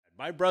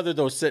My brother,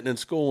 though, sitting in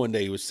school one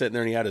day, he was sitting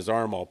there and he had his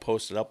arm all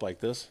posted up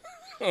like this.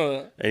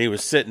 And he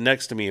was sitting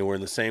next to me and we're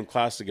in the same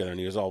class together and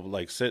he was all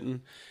like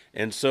sitting.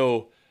 And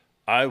so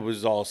I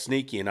was all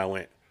sneaky and I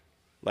went,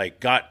 like,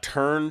 got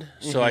turned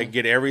so I could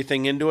get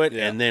everything into it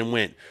and then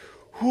went,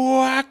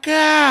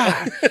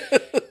 waka!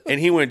 And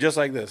he went just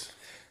like this.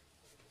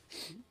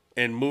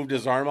 And moved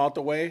his arm out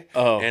the way.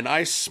 And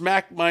I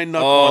smacked my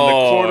knuckle on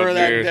the corner of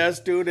that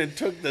desk, dude, and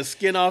took the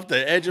skin off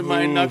the edge of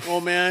my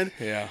knuckle, man.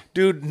 Yeah.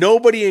 Dude,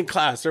 nobody in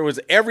class,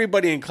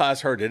 everybody in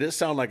class heard it. It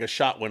sounded like a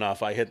shot went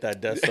off. I hit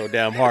that desk so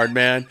damn hard,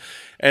 man.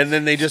 And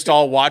then they just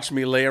all watched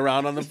me lay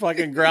around on the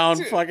fucking ground,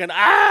 Dude. fucking, Dude,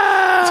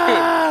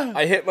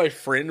 I hit my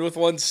friend with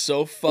one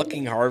so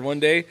fucking hard one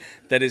day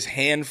that his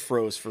hand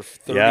froze for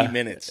 30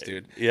 minutes,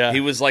 dude. Yeah. He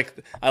was like,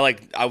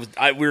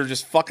 we were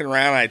just fucking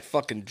around. I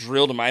fucking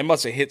drilled him. I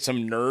must have hit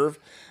some nerve,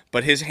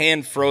 but his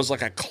hand froze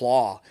like a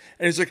claw.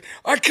 And he's like,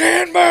 I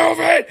can't move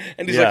it.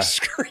 And he's like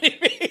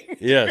screaming.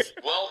 Yes.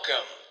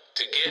 Welcome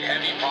to Get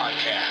Heavy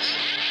Podcast.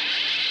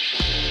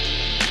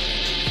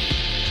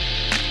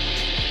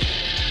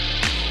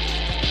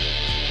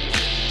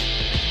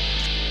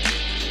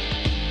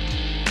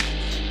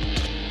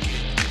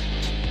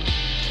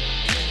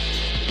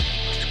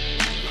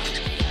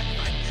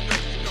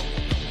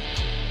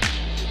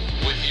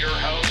 With your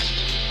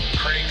host,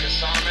 Craig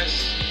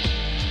Casamas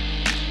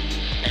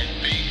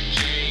and Big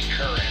J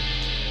Curran.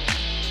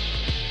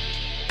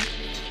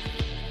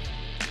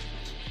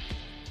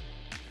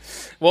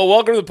 Well,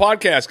 welcome to the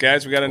podcast,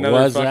 guys. We got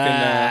another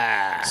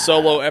fucking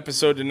solo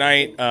episode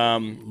tonight.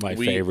 My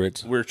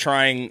favorites. We're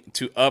trying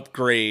to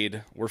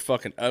upgrade. We're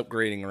fucking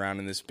upgrading around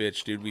in this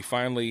bitch, dude. We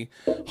finally,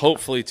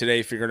 hopefully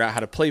today, figured out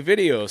how to play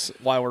videos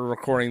while we're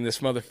recording this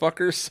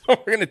motherfucker. So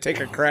we're going to take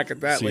a crack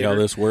at that See later. how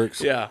this works?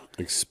 Yeah.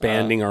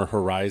 Expanding our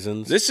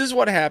horizons. This is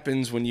what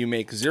happens when you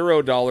make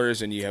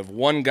 $0 and you have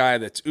one guy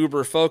that's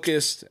uber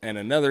focused and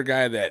another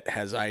guy that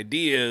has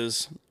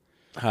ideas.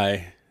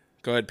 Hi.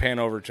 Go ahead, pan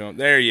over to him.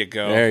 There you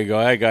go. There you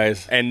go. Hi,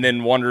 guys. And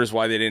then wonders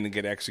why they didn't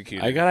get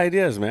executed. I got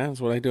ideas, man.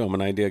 That's what I do. I'm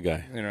an idea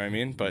guy. You know what I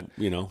mean? But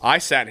You know. I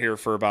sat here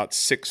for about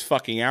 6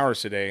 fucking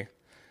hours today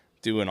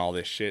doing all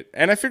this shit.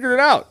 And I figured it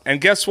out. And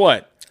guess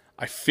what?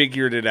 I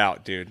figured it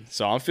out, dude.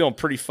 So I'm feeling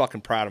pretty fucking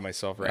proud of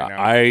myself right now.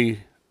 I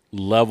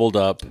leveled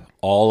up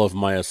all of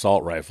my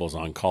assault rifles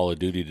on Call of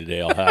Duty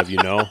today, I'll have you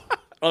know.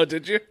 Oh,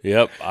 did you?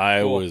 Yep. I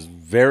Cool. was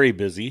very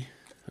busy.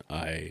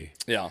 I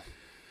Yeah.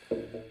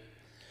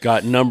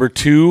 got number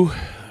 2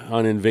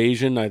 on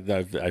Invasion.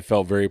 I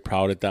felt very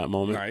proud at that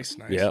moment. Nice.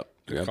 Yep.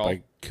 Good call.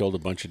 I killed a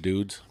bunch of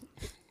dudes.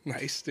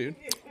 Nice, dude.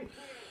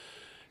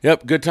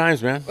 Yep. Good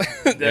times, man.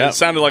 It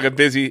sounded like a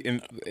busy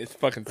and it's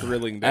fucking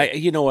thrilling day.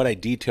 You know what? I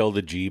detailed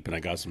the Jeep and I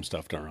got some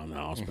stuff done around the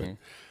house, but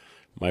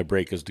my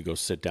break is to go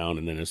sit down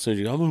and then as soon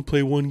as I'm going to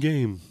play one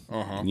game.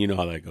 And you know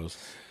how that goes.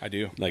 I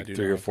do. Like I do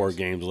 3 know or how it 4 goes.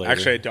 games later.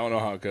 Actually, I don't know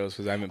how it goes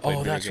because I haven't played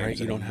video that's games right.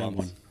 You in don't have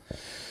months. one.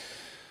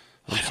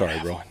 I'm sorry,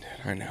 bro.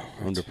 I know.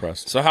 I'm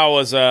depressed. So how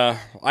was I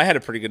had a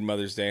pretty good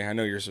Mother's Day. I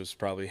know yours was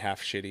probably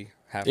half shitty,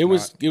 half It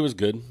was not.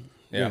 good.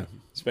 Yeah.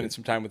 Spending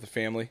some time with the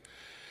family.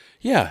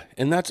 Yeah,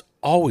 and that's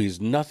always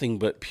nothing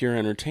but pure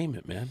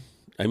entertainment, man.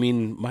 I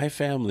mean, my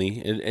family,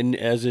 and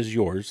as is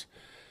yours,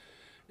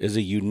 is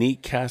a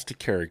unique cast of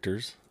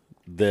characters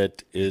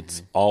that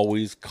it's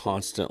always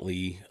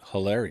constantly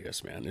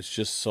hilarious, man. It's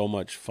just so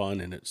much fun,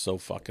 and it's so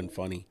fucking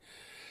funny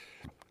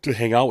to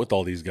hang out with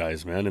all these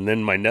guys, man. And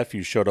then my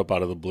nephew showed up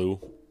out of the blue.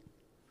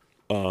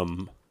 I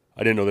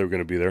didn't know they were going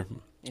to be there.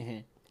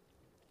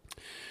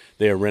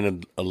 They had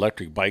rented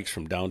electric bikes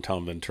from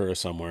downtown Ventura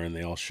somewhere, and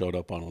they all showed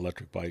up on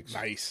electric bikes.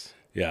 Nice.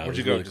 Yeah, Where'd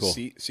it you was go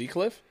really to cool.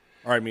 Seacliff?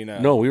 Or I mean,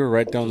 No, we were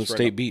right down the just right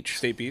State up- Beach.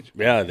 State Beach.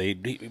 Yeah,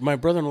 my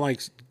brother-in-law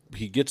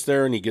he gets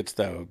there and he gets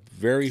the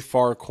very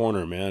far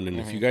corner, man. And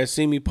if you guys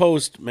see me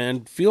post,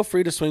 man, feel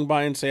free to swing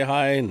by and say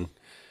hi. And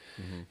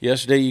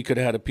yesterday you could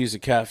have had a piece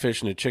of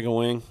catfish and a chicken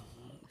wing.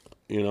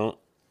 You know,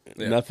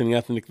 nothing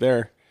ethnic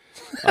there.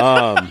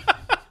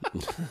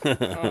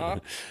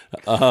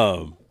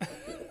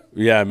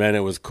 Yeah, man,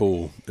 it was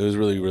cool. It was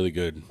really, really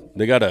good.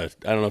 They got I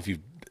don't know if you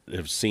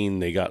have seen,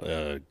 they got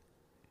a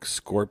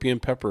scorpion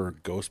pepper or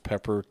ghost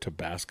pepper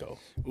Tabasco.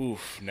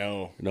 Oof,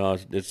 no. No,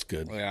 it's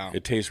good. Yeah.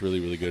 It tastes really,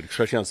 really good,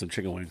 especially on some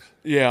chicken wings.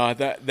 Yeah,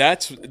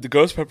 that's the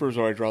ghost peppers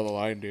where I draw the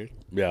line, dude.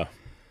 Yeah.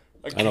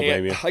 I don't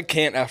blame you. I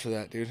can't after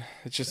that, dude.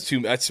 It's just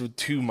that's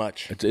too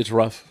much. It's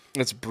rough.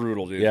 That's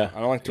brutal, dude. Yeah. I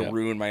don't like to Yeah.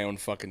 ruin my own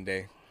fucking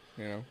day,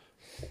 you know.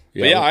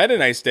 Yeah, But yeah, I had a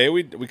nice day.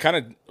 We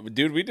kind of,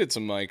 dude, we did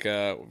some like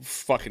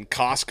fucking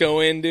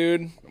Costco in,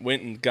 dude.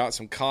 Went and got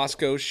some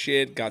Costco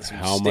shit. Got some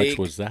How steak. much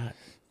was that?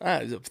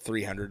 It was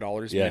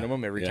 $300 Yeah,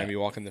 minimum every yeah. time you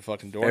walk in the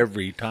fucking door.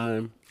 Every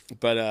time.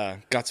 But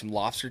got some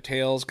lobster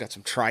tails, got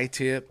some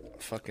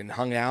tri-tip, fucking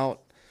hung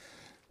out.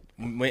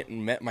 Went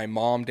and met my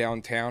mom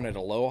downtown at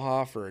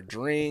Aloha for a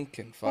drink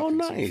and fucking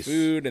nice. some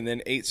food, and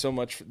then ate so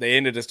much. They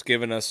ended up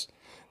giving us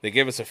a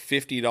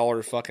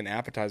 $50 fucking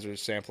appetizer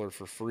sampler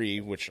for free,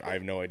 which I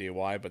have no idea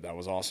why, but that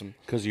was awesome.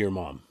 Because of your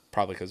mom.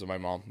 Probably because of my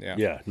mom. Yeah.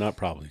 Yeah, not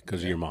probably.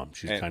 Because of your mom.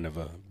 She's kind of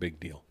a big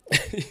deal.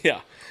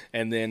 Yeah.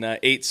 And then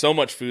ate so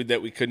much food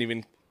that we couldn't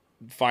even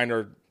find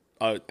our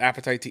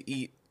appetite to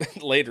eat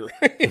later.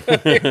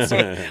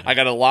 So I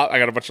got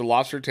a bunch of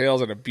lobster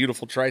tails and a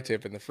beautiful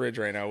tri-tip in the fridge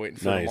right now waiting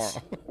for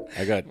tomorrow.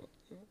 I got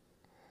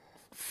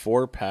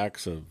 4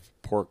 packs of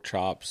pork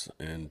chops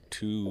and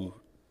 2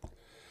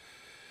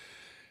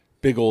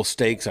 big old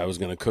steaks I was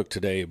going to cook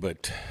today,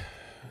 but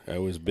I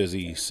was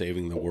busy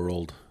saving the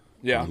world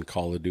on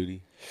Call of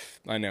Duty.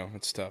 I know,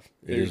 it's tough.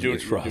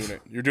 It's rough.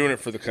 You're doing it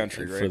for the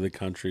country, right? For the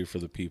country, for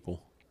the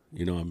people.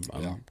 You know,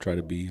 I'm trying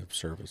to be of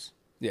service.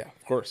 Yeah,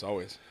 of course,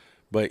 always.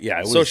 But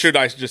yeah, so should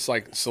I just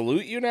like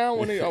salute you now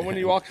when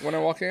I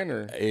walk in,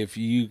 or if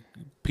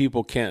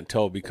people can't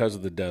tell because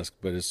of the desk,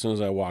 but as soon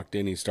as I walked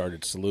in, he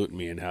started saluting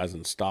me and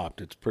hasn't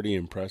stopped. It's pretty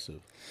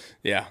impressive.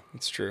 Yeah,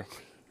 it's true.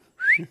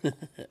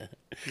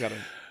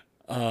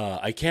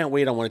 I can't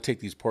wait. I want to take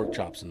these pork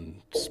chops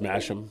and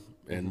smash them,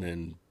 and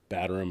then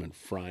batter them and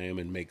fry them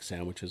and make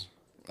sandwiches.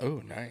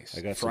 Oh, nice!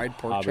 I got fried some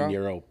pork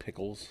habanero chop?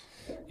 pickles.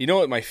 You know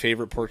what my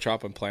favorite pork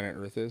chop on planet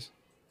Earth is?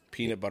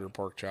 Peanut butter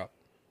pork chop.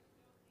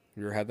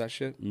 You ever had that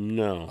shit?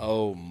 No.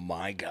 Oh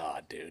my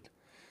god, dude!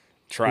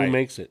 Try. Who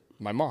makes it?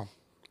 My mom.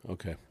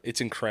 Okay. It's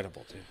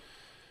incredible, dude.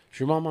 Is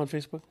your mom on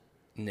Facebook?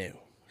 No.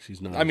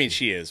 She's not. I mean,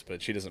 she is,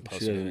 but she doesn't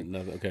post anything.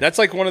 Okay. That's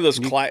like one of those.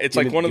 It's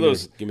like one of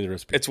those. Give me the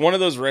recipe. It's one of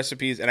those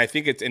recipes, and I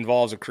think it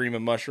involves a cream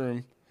of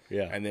mushroom.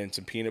 Yeah. And then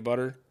some peanut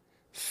butter.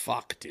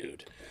 Fuck,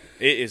 dude.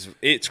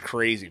 It's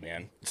crazy,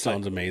 man.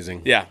 Sounds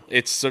amazing. Yeah.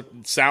 It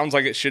sounds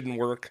like it shouldn't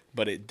work,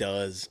 but it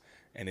does,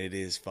 and it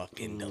is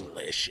fucking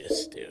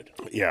delicious, dude.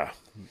 Yeah.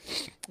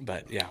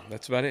 But yeah,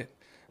 that's about it.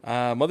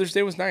 Mother's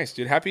Day was nice,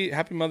 dude. Happy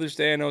Mother's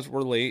Day. I know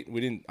we're late. I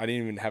didn't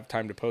even have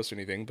time to post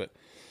anything, but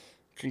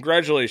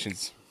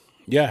congratulations.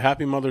 Yeah,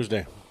 happy Mother's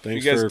Day.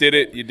 Thanks. You guys did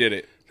it. You did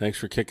it. Thanks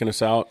for kicking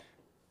us out.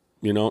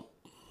 You know,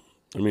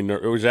 I mean,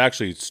 it was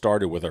actually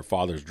started with our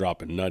fathers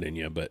dropping nut in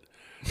you, but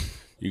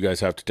you guys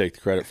have to take the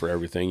credit for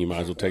everything. You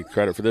might as well take the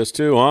credit for this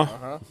too, huh?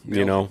 Uh-huh.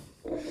 You know?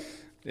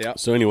 Yeah.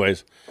 So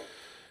anyways,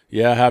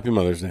 yeah, happy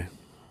Mother's Day.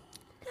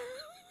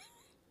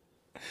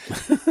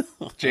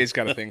 Jay's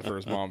got a thing for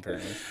his mom,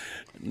 apparently.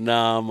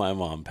 Nah, my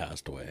mom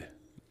passed away.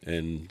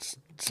 And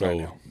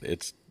so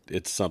it's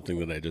something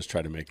that I just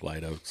try to make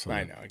light of. So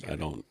I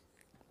don't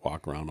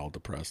walk around all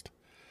depressed.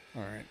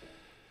 All right.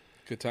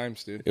 Good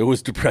times, dude. It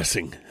was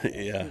depressing.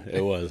 Yeah,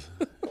 it was.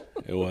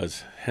 It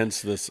was.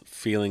 Hence this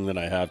feeling that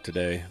I have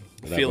today.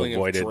 That Feeling I've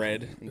avoided. of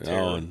dread and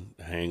terror. And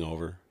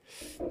hangover.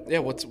 Yeah,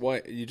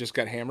 what? You just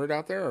got hammered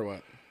out there or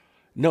what?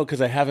 No, because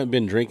I haven't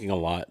been drinking a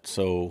lot,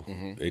 so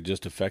it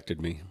just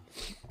affected me.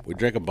 We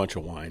drank a bunch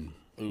of wine.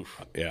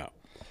 Oof. Yeah.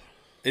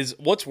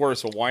 What's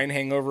worse, a wine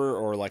hangover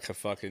or like a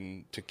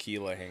fucking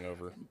tequila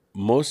hangover?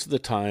 Most of the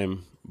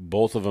time,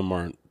 both of them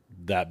aren't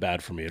that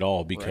bad for me at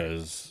all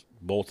because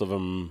both of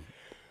them,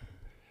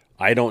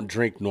 I don't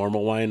drink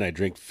normal wine. I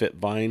drink Fit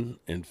Vine,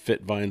 and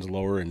Fit Vine's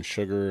lower in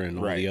sugar and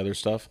all the other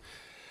stuff.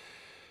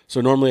 So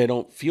normally I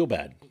don't feel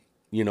bad,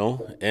 you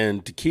know,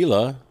 and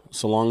tequila,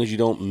 so long as you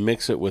don't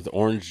mix it with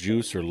orange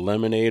juice or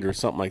lemonade or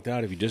something like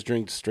that, if you just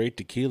drink straight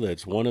tequila,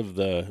 it's one of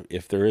the,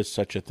 if there is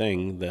such a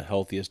thing, the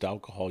healthiest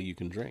alcohol you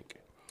can drink.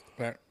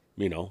 Right.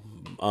 You know,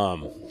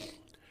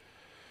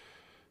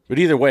 but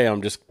either way,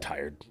 I'm just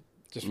tired.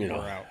 Just wore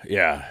out.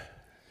 Yeah.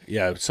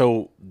 Yeah.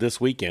 So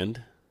this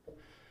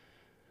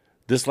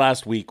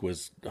last week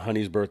was,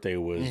 Honey's birthday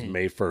was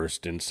May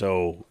 1st. And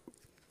so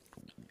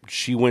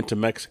she went to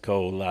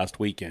Mexico last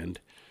weekend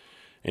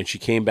and she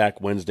came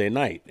back Wednesday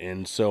night.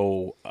 And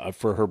so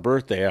for her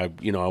birthday, I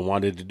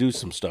wanted to do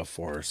some stuff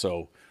for her.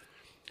 So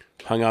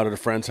hung out at a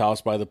friend's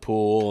house by the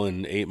pool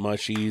and ate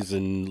mushies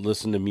and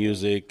listened to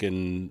music.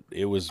 And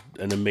it was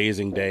an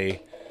amazing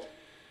day.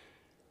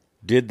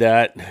 Did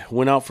that.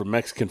 Went out for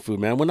Mexican food,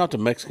 man. Went out to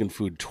Mexican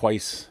food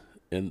twice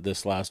in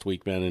this last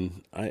week,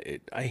 man.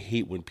 And I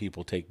hate when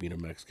people take me to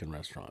Mexican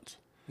restaurants.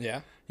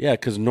 Yeah? Yeah,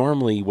 because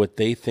normally what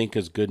they think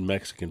is good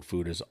Mexican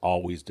food is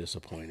always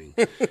disappointing.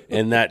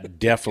 And that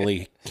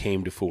definitely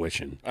came to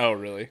fruition. Oh,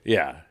 really?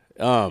 Yeah.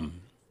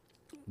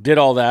 Did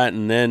all that,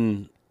 and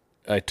then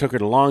I took her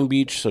to Long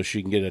Beach so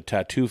she can get a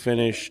tattoo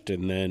finished,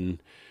 and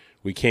then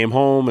we came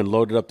home and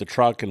loaded up the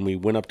truck, and we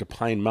went up to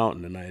Pine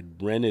Mountain, and I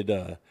had rented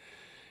a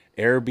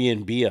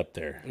Airbnb up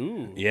there.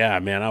 Ooh. Yeah,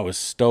 man, I was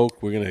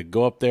stoked. We're going to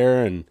go up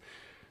there and,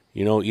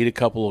 you know, eat a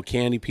couple of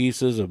candy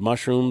pieces of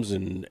mushrooms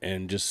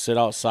and just sit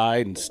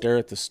outside and stare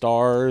at the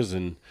stars.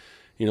 And,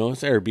 you know,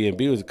 this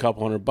Airbnb was a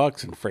couple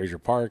 $100 in Fraser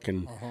Park.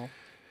 And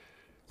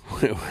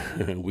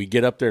we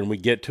get up there and we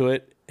get to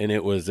it, and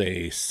it was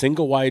a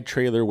single wide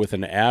trailer with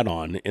an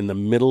add-on in the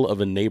middle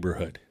of a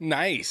neighborhood.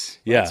 Nice.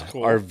 Yeah. That's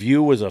cool. Our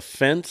view was a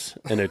fence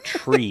and a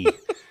tree.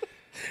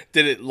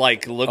 Did it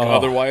like look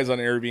otherwise on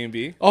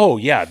Airbnb? Oh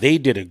yeah, they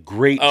did a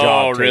great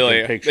job. Oh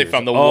really? Taking pictures. They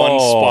found the one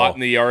spot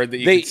in the yard that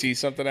you could see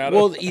something out of.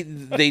 Well,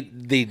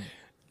 they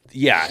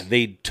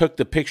took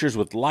the pictures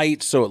with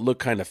lights so it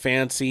looked kind of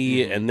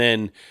fancy, and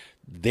then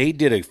they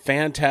did a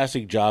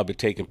fantastic job at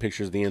taking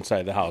pictures of the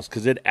inside of the house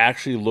because it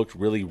actually looked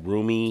really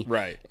roomy,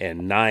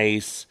 and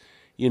nice.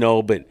 You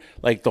know, but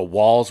like the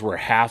walls were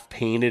half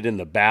painted in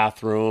the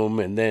bathroom,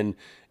 and then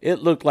it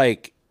looked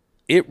like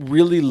it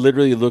really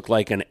literally looked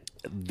like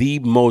the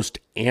most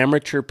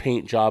amateur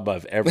paint job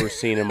I've ever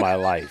seen in my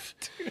life.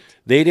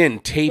 They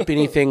didn't tape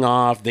anything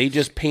off. They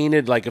just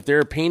painted, like if they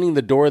were painting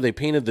the door, they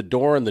painted the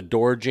door and the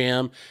door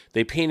jamb.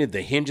 They painted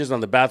the hinges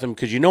on the bathroom.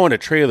 Because in a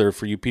trailer,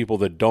 for you people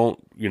that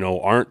don't,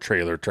 aren't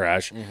trailer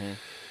trash,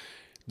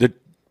 the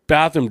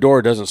bathroom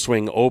door doesn't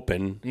swing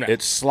open. No.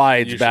 It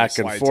slides back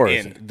and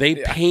forth. They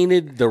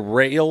painted the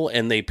rail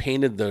and they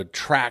painted the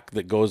track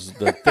that goes,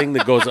 the thing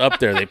that goes up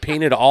there. They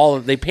painted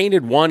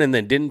one and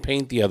then didn't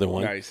paint the other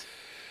one. Nice.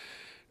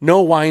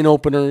 No wine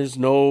openers,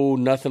 no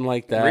nothing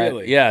like that.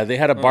 Really? Yeah, they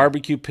had a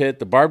barbecue pit.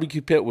 The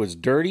barbecue pit was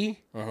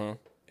dirty,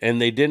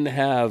 and they didn't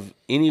have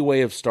any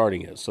way of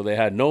starting it. So they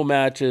had no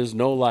matches,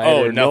 no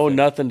lighter, no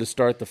nothing to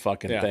start the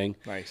fucking thing.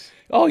 Nice.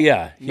 Oh,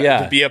 yeah,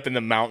 yeah. To be up in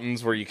the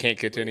mountains where you can't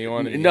get to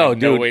anyone. And no,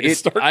 dude. No way to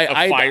start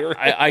a fire.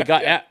 I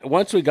got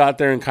once we got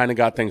there and kind of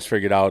got things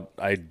figured out,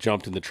 I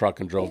jumped in the truck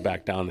and drove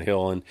back down the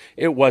hill, and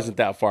it wasn't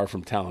that far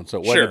from town,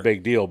 so it wasn't a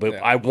big deal. But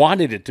I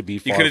wanted it to be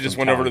far. You could have just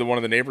went over to one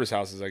of the neighbors'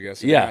 houses, I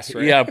guess. Yeah,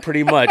 yeah,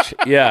 pretty much.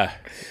 Yeah,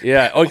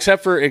 yeah. Oh,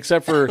 except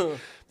for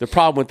the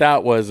problem with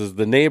that is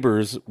the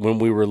neighbors, when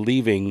we were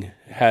leaving,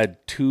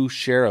 had 2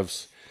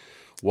 sheriffs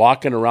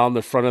walking around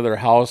the front of their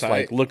house,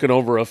 like looking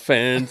over a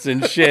fence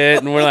and shit.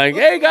 And we're like,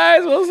 "Hey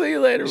guys, we'll see you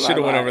later." Should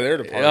have went over there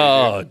to party.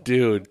 Oh,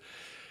 dude.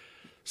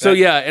 So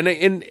yeah,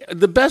 and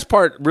the best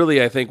part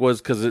really, I think,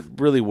 was because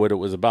what it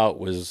was about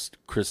was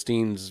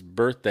Christine's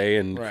birthday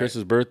and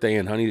Chris's birthday,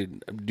 and honey,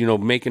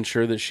 making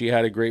sure that she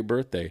had a great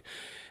birthday,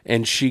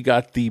 and she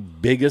got the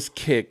biggest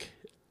kick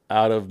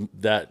out of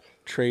that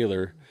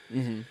trailer.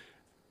 Mm-hmm.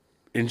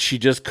 And she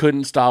just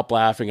couldn't stop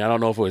laughing. I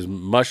don't know if it was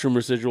mushroom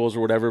residuals or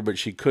whatever, but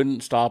she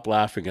couldn't stop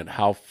laughing at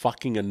how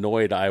fucking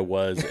annoyed I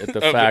was at the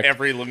fact.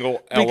 Every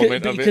little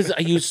element of it. Because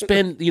you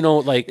spend,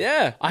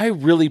 I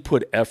really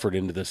put effort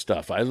into this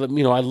stuff. I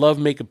love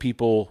making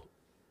people,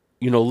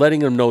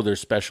 letting them know they're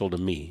special to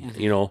me,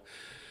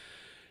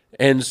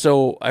 And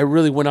so I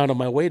really went out of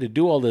my way to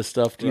do all this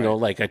stuff.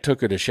 Like I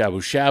took her to Shabu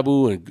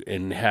Shabu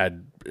and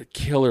had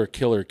killer.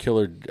 I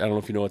don't know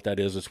if you know what that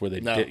is. It's where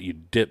you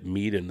dip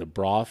meat in the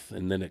broth,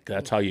 and then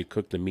that's how you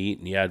cook the meat,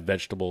 and you add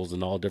vegetables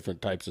and all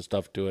different types of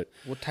stuff to it.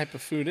 What type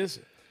of food is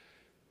it?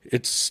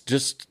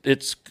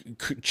 It's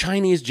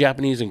Chinese,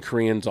 Japanese, and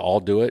Koreans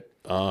all do it.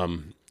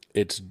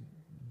 It's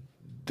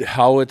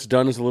how it's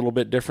done is a little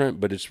bit different,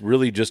 but it's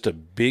really just a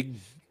big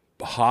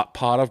hot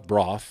pot of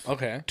broth.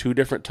 Okay, 2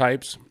 different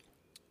types,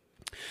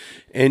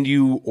 and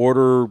you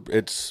order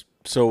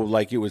So,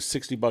 like, it was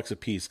 $60 a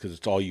piece because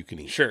it's all you can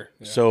eat. Sure.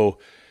 Yeah. So,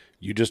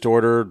 we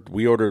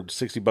ordered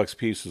 $60 a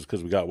piece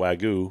because we got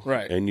Wagyu.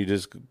 Right. And you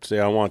just say,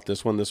 I want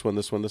this one, this one,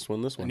 this one, this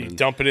one, this one. And you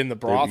dump it in the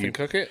broth and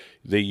cook it?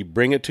 You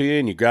bring it to you,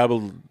 and you grab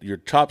your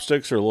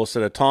chopsticks or a little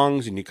set of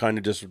tongs, and you kind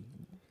of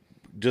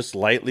just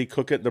lightly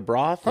cook it in the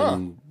broth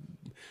and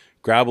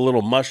grab a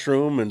little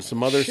mushroom and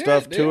some other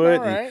stuff to it.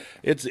 Right.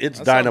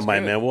 It's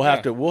dynamite, man. We'll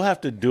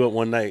have to do it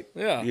one night.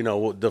 Yeah.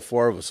 The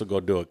 4 of us will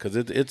go do it because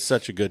it's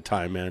such a good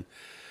time, man.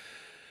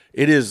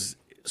 It is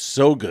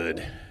so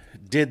good.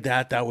 Did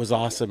that was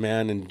awesome,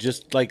 man. And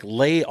just like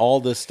lay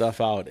all this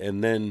stuff out,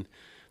 and then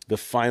the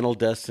final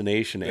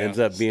destination ends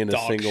up being a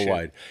single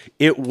wide.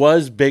 It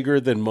was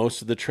bigger than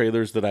most of the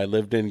trailers that I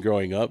lived in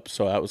growing up,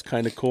 so that was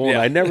kind of cool. Yeah.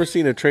 And I'd never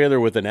seen a trailer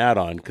with an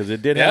add-on because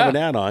it did have an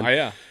add-on. Oh,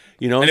 yeah.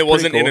 And it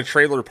wasn't in a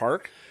trailer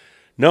park?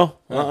 No,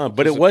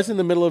 but it was in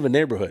the middle of a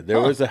neighborhood. There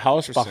was a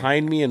house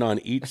behind me and on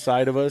each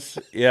side of us.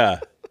 Yeah.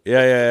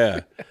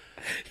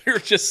 You're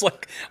just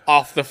like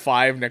off the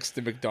 5 next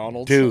to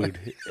McDonald's.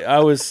 Dude, I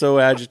was so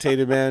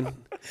agitated, man.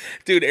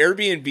 Dude,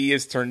 Airbnb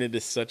has turned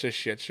into such a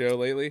shit show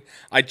lately.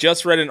 I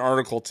just read an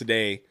article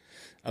today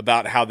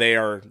about how they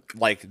are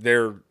like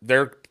they're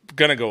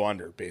gonna go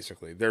under,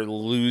 basically. They're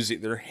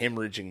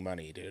hemorrhaging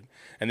money, dude.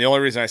 And the only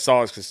reason I saw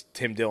it is because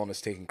Tim Dillon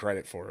is taking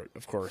credit for it,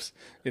 of course.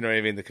 You know what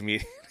I mean? The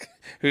comedian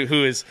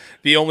who is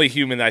the only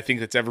human I think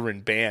that's ever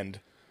been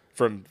banned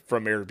from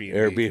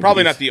Airbnb.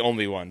 Probably not the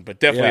only one, but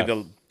definitely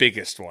the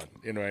biggest one.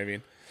 You know what I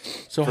mean?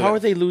 So how are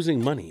they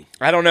losing money?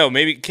 I don't know.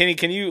 Maybe Kenny,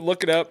 can you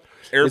look it up?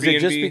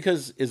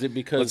 Airbnb. Is it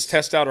because let's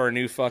test out our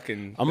new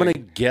fucking I'm gonna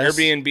guess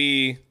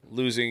Airbnb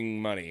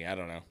losing money. I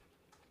don't know.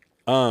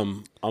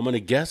 I'm gonna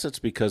guess it's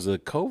because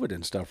of COVID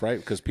and stuff, right?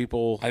 Because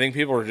I think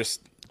people are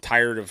just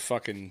tired of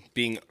fucking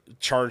being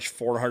charged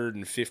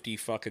 $450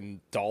 fucking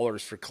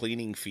dollars for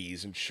cleaning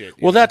fees and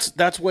shit. Well,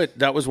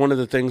 that was one of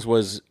the things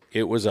was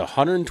it was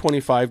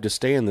 $125 to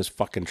stay in this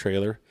fucking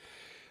trailer,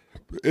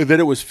 and then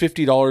it was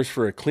 $50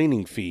 for a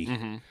cleaning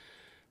fee,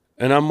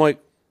 and I'm like,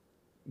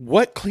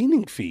 what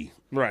cleaning fee?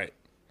 Right.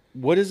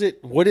 What is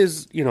it? What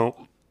is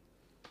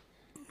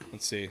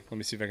Let's see. Let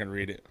me see if I can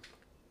read it.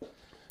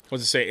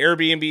 What's it say?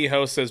 Airbnb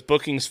host says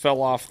bookings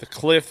fell off the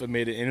cliff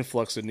amid an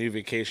influx of new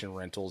vacation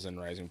rentals and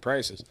rising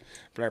prices.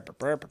 Oh,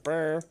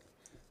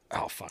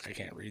 fuck, I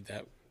can't read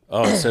that.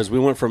 Oh, it says we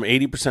went from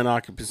 80%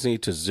 occupancy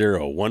to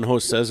 0. One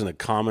host says in a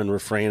common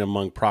refrain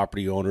among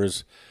property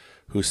owners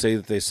who say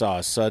that they saw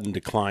a sudden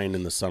decline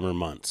in the summer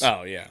months.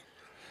 Oh, yeah.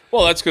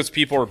 Well, that's because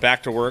people are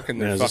back to work and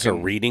Man, they're is fucking. this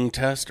a reading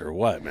test or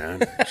what,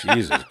 man?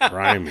 Jesus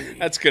Christ.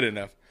 That's good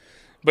enough.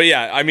 But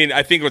yeah, I mean,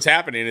 I think what's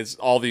happening is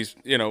all these,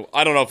 I don't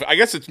know if, I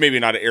guess it's maybe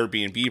not an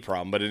Airbnb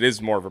problem, but it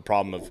is more of a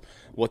problem of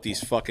what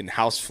these fucking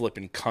house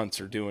flipping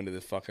cunts are doing to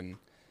the fucking,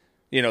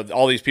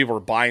 all these people are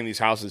buying these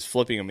houses,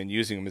 flipping them and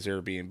using them as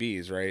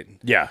Airbnbs, right?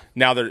 Yeah.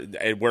 Now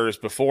whereas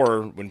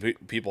before when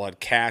people had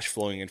cash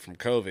flowing in from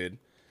COVID,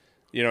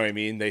 you know what I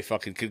mean? They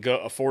fucking could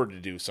afford to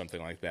do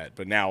something like that.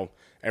 But now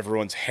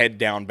everyone's head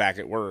down back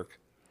at work,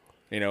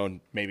 and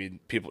maybe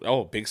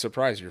people, big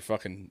surprise, your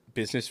fucking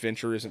business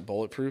venture isn't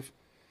bulletproof.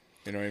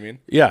 You know what I mean?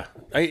 Yeah.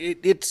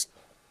 It's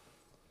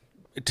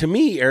to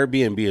me,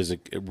 Airbnb is a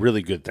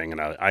really good thing,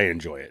 and I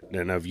enjoy it.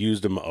 And I've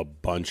used them a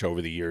bunch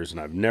over the years, and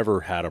I've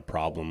never had a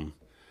problem.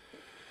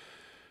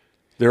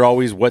 They're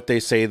always what they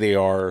say they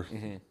are.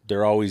 Mm-hmm.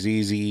 They're always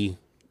easy.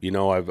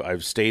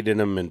 I've stayed in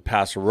them in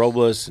Paso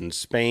Robles, in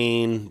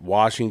Spain,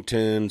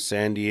 Washington,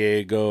 San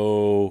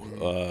Diego,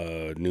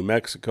 New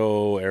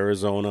Mexico,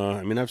 Arizona.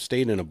 I mean, I've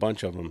stayed in a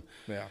bunch of them.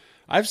 Yeah.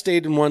 I've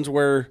stayed in ones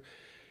where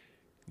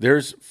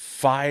there's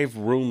 5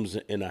 rooms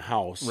in a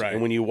house. Right.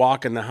 And when you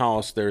walk in the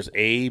house, there's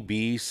A,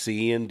 B,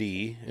 C, and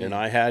D. And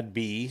I had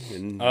B.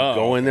 And you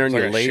go in there and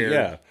it's you're like late.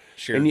 Yeah.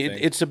 Shared And thing.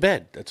 it's a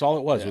bed. That's all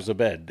it was a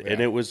bed. Yeah.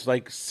 And it was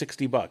like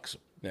 $60.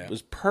 Yeah. It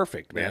was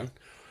perfect, man.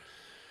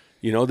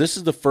 This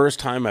is the first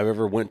time I've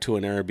ever went to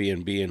an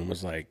Airbnb and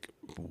was like,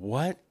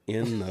 what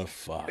in the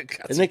fuck?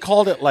 And they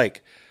called it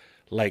like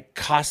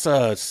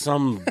Casa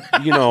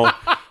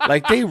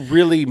like they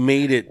really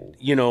made it,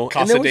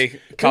 Casa de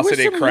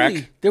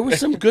Crack. There were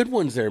some good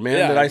ones there, man,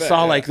 Yeah, that I I bet,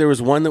 saw. yeah. Like there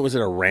was one that was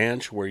at a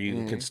ranch where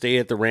you could stay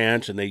at the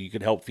ranch and you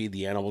could help feed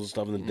the animals and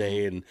stuff in the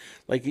day. And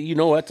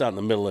that's out in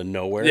the middle of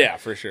nowhere. Yeah,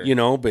 for sure.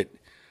 But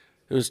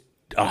it was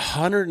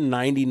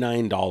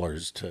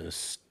 $199 to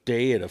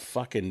stay at a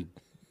fucking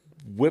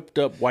whipped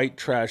up white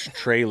trash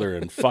trailer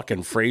in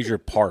fucking Fraser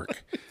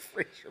Park.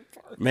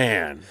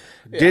 Man,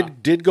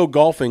 did go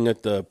golfing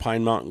at the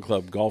Pine Mountain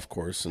Club golf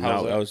course, and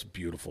that was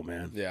beautiful,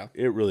 man. Yeah.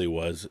 It really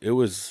was.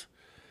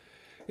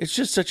 It's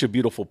just such a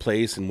beautiful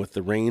place, and with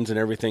the rains and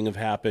everything have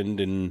happened,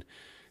 and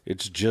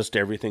it's just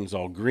everything's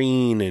all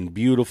green and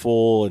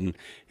beautiful, and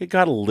it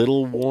got a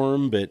little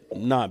warm, but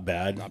not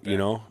bad.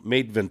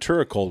 Made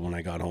Ventura cold when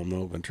I got home,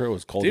 though. Ventura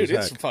was cold as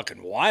heck. Dude, it's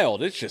fucking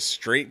wild. It's just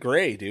straight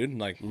gray, dude.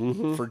 Like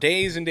for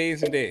days and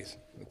days and days.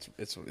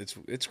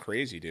 It's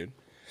crazy, dude.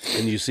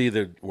 And you see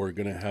that we're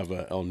gonna have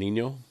a El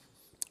Nino.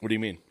 What do you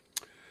mean?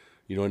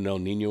 You know what an El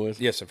Nino is?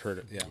 Yes, I've heard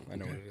it. Yeah, I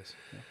know what it is.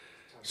 Yeah.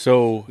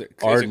 So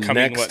our it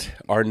coming,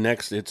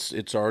 next,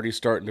 it's already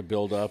starting to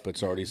build up.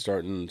 It's already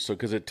starting. So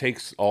because it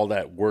takes all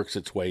that works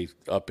its way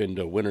up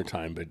into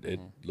wintertime, but it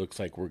looks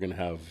like we're gonna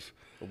have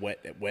a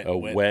wet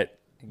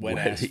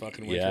ass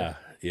fucking winter.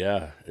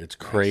 Yeah, it's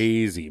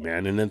crazy,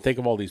 man. And then think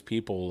of all these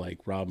people like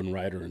Robin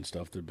Ryder and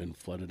stuff that have been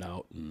flooded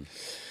out. And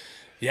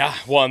yeah,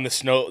 well, and the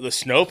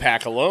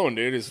snowpack alone,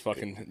 dude, is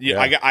fucking.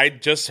 Yeah. I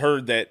just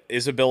heard that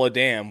Isabella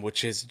Dam,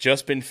 which has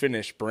just been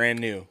finished, brand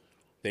new,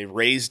 they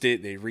raised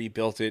it, they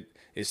rebuilt it,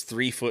 is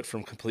 3 foot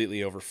from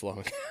completely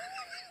overflowing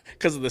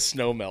because of the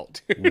snow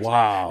melt. Dude.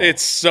 Wow,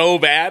 it's so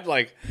bad.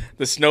 Like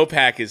the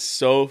snowpack is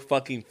so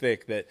fucking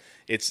thick that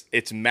it's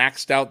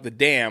maxed out the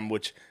dam,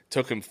 which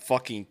took him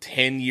fucking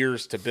 10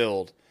 years to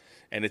build,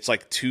 and it's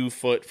like 2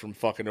 foot from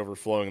fucking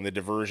overflowing, and the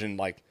diversion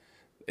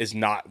is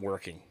not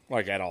working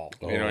at all.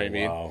 You know what I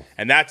mean? Wow.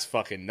 And that's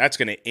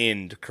gonna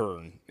end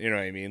Kern. You know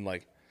what I mean?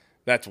 Like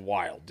that's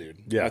wild, dude.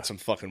 Yeah. That's some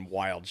fucking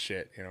wild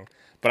shit,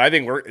 But I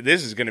think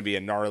this is gonna be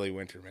a gnarly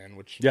winter, man,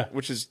 which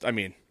is, I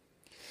mean,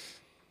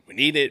 we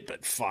need it,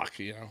 but fuck,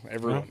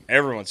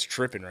 everyone's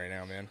tripping right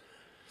now, man.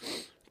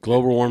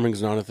 Global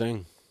warming's not a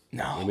thing.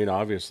 No. I mean,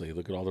 obviously,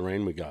 look at all the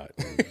rain we got.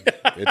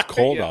 It's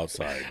cold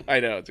outside.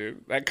 I know,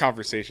 dude. That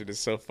conversation is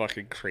so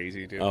fucking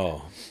crazy, dude.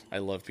 Oh. I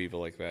love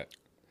people like that.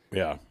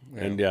 Yeah.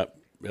 And yep.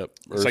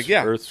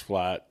 Earth's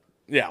flat.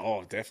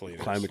 Yeah, definitely.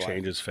 Climate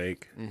change is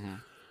fake. Mm-hmm.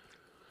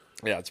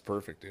 Yeah, it's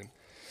perfect, dude.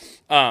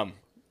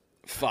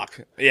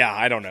 Fuck. Yeah,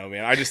 I don't know,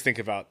 man. I just think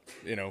about,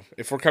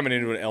 if we're coming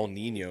into an El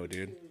Nino,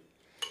 dude,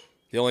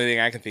 the only thing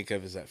I can think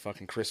of is that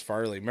fucking Chris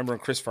Farley. Remember when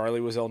Chris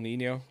Farley was El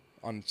Nino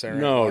on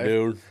Saturday Night Live?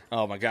 Dude.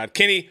 Oh, my God.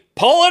 Kenny,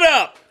 pull it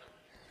up!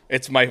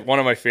 It's one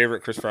of my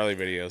favorite Chris Farley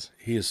videos.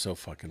 He is so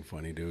fucking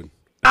funny, dude.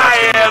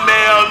 I am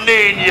El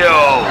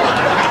Nino.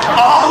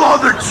 All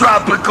other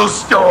tropical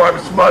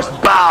storms must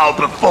bow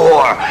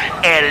before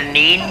El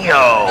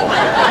Nino.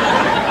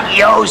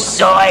 Yo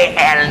soy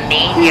El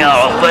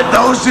Nino. For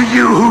those of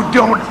you who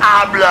don't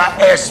habla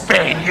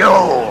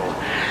español,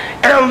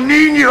 El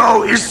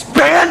Nino is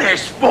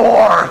Spanish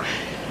for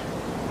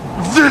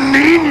the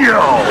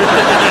Nino.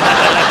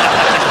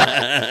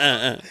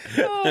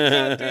 Oh,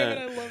 God damn it,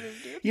 I love him,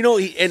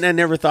 dude. And I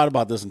never thought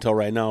about this until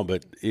right now,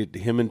 but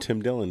him and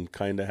Tim Dillon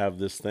kind of have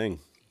this thing.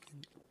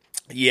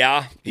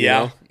 Yeah.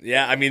 know?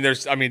 Yeah. I mean,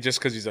 just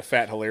because he's a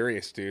fat,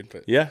 hilarious dude,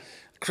 but Yeah.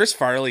 Chris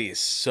Farley is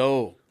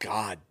so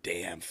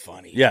goddamn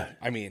funny. Yeah.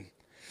 I mean,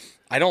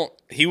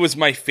 he was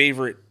my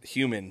favorite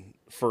human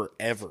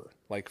forever.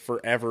 Like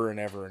forever and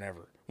ever and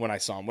ever. when I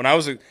saw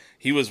him.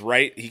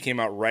 He came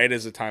out right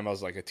as the time I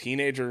was like a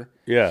teenager.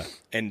 Yeah.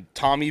 And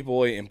Tommy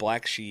Boy and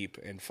Black Sheep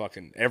and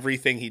fucking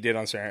everything he did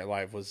on Saturday Night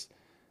Live was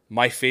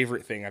my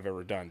favorite thing I've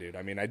ever done, dude.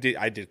 I mean, I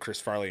did Chris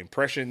Farley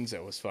impressions.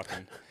 It was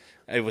fucking,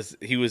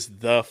 he was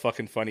the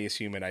fucking funniest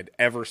human I'd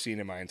ever seen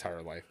in my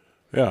entire life.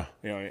 Yeah.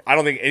 You know, I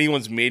don't think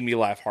anyone's made me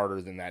laugh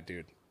harder than that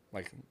dude.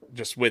 Like,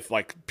 just with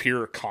like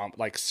pure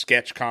like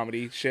sketch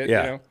comedy shit.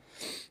 Yeah. You know,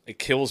 it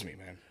kills me,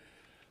 man.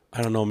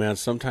 I don't know, man.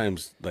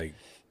 Sometimes like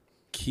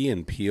Key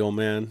and Peele,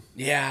 man.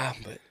 Yeah,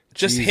 but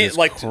just Jesus him,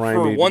 like Christ,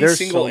 for dude. one There's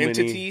single so many.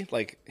 entity,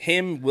 like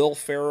him, Will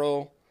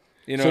Ferrell.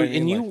 You know, So what I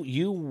mean? and Like,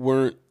 you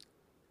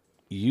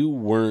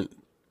weren't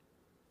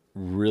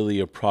really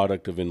a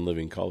product of In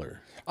Living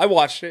Color, I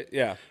watched it.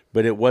 Yeah,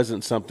 but it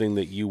wasn't something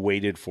that you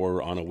waited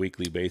for on a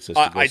weekly basis.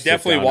 To go I sit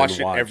definitely down watched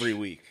and it watch. every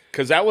week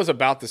because that was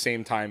about the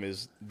same time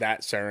as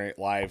that Saturday Night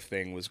Live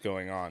thing was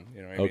going on.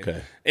 You know what I mean?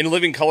 Okay. In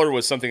Living Color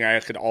was something I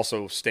could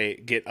also stay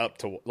up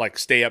to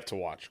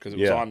watch because it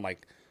was Yeah. on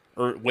like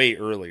way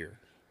earlier.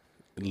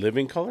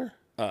 Living Color.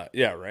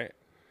 Yeah, right.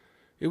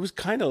 It was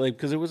kind of like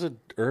because it was an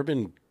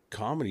urban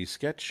comedy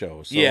sketch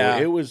show. So Yeah.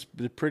 it was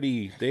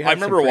pretty. They had I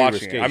remember some pretty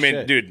watching it. risque I mean,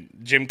 shit. dude,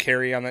 Jim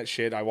Carrey on that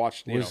shit. I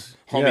watched, Was-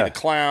 Homie yeah. the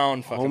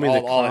Clown, fucking Homie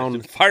the all Clown.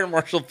 that. Fire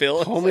Marshal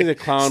Bill. Homie the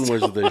Clown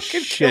was the fucking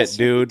shit, kills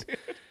me, dude.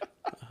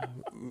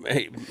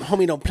 Hey,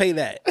 homie, don't play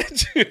that.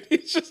 Dude,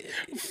 he's just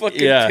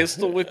fucking Yeah.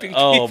 pistol whipping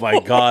Oh people. my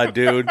god,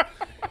 dude.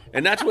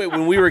 And that's why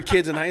when we were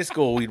kids in high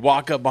school, we'd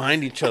walk up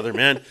behind each other,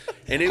 man.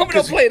 And it, Homie,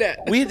 don't play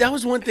that. That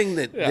was one thing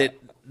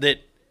that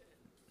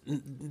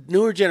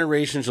newer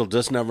generations will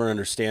just never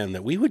understand,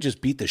 that we would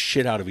just beat the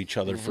shit out of each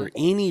other for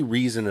any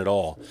reason at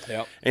all.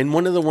 Yep. And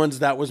one of the ones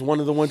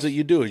that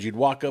you do is you'd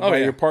walk up by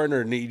yeah. your partner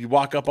and you'd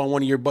walk up on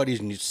one of your buddies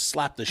and you'd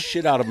slap the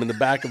shit out of him in the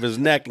back of his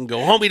neck and go,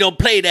 "Homie, don't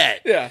play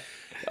that." Yeah.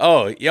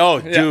 Oh, dude.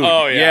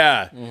 Oh,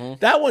 yeah. yeah.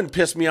 That one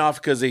pissed me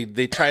off because they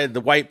tried,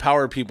 the white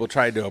power people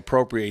tried to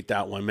appropriate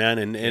that one, man.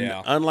 And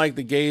Yeah. unlike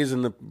the gays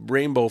and the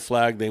rainbow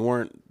flag, they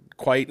weren't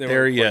quite They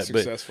there weren't quite yet.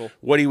 successful.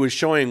 But what he was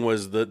showing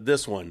was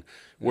this one,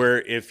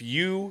 where if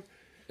you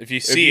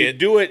see it,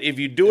 do it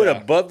Yeah.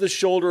 above the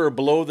shoulder or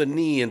below the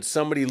knee, and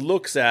somebody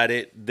looks at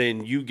it,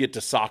 then you get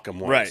to sock them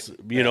once. Right.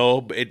 You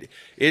know,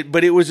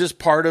 but it was just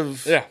part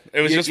of. yeah, it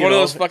was just you one of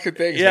know, those fucking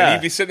things. Yeah. Man.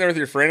 You'd be sitting there with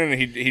your friend and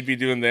he'd be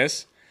doing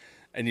this,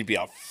 and you'd be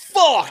all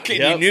fuck, and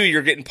Yep. you knew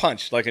you're getting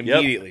punched like Yep.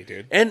 immediately,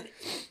 dude. And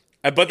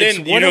But It's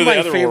then you one know of the my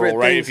other favorite rule,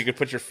 right? things- If you could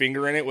put your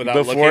finger in it without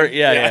Before- looking,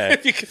 yeah.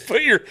 If you could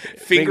put your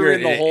finger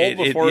in the hole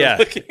before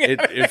looking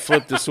at it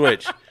flipped the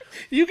switch.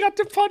 you got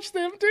to punch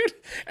them, dude.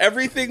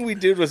 Everything we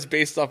did was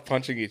based off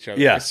punching each other.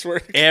 Yeah, I swear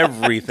to God,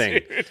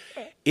 everything. dude.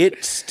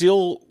 It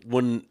still,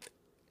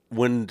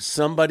 when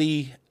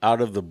somebody out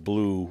of the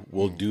blue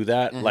will do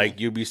that, like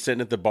you'll be sitting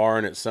at the bar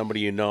and it's somebody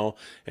you know,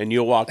 and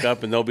you'll walk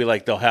up and they'll be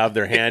like, they'll have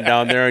their hand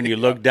down there and you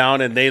look down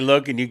and they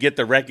look and you get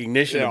the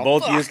recognition Yeah, and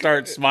both of you fuck.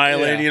 start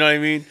smiling. Yeah. You know what I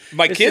mean?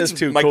 My It's kids, just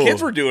too my cool.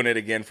 kids were doing it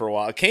again for a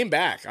while. It came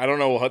back. I don't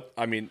know what.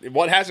 I mean,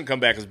 what hasn't come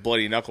back is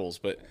Bloody Knuckles,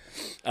 but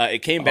it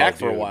came back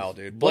for a dude. while,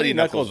 dude. Bloody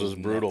Knuckles was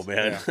brutal, nuts.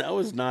 man. Yeah. That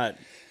was not.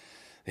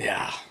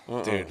 Yeah,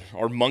 dude.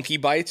 Or monkey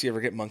bites. You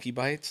ever get monkey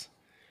bites?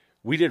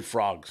 We did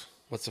frogs.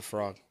 What's a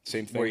frog?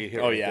 Same thing. Where you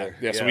hit oh right yeah, there.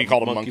 yeah. So Yeah, we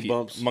called them monkey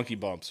bumps. Monkey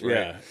bumps. Right?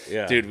 Yeah,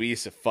 yeah. Dude, we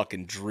used to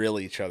fucking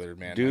drill each other,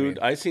 man. Dude,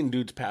 I mean, I seen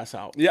dudes pass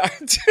out. yeah.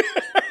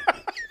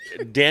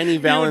 Danny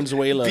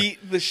Valenzuela.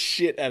 Beat the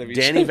shit out of each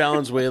Danny other.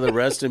 Valenzuela,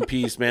 rest in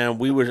peace, man.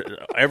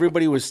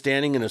 Everybody was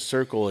standing in a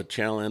circle at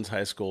Channel N's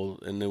high school,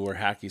 and they were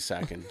hacky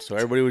sacking. So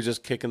everybody was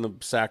just kicking the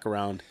sack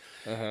around.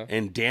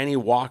 And Danny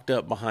walked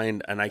up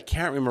behind, and I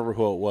can't remember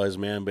who it was,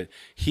 man, but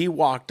he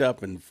walked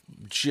up and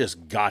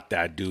just got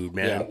that dude,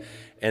 man. Yeah.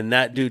 And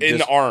that dude In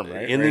just, the arm,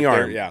 right? In Right the there,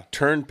 arm, yeah.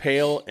 turned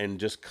pale and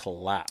just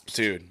collapsed.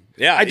 Dude.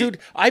 Yeah,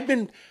 I've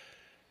been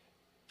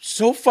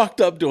so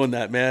fucked up doing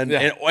that, man.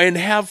 Yeah.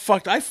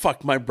 I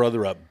fucked my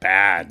brother up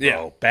bad, bro.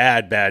 Yeah.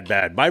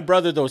 Bad. My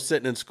brother, though,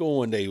 sitting in school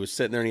one day, he was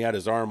sitting there and he had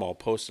his arm all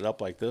posted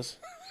up like this.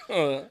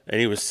 And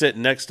he was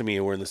sitting next to me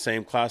and we're in the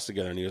same class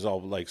together and he was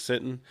all like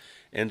sitting.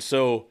 And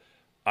so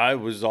I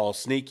was all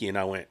sneaky and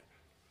I went,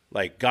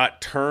 like, got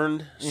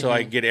turned so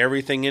I could get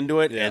everything into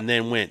it and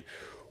then went,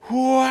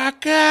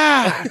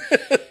 waka!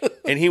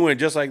 And he went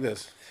just like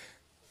this.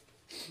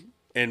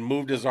 And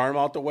moved his arm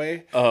out the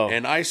way. Oh.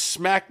 And I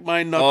smacked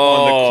my knuckle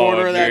on the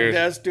corner of that dude.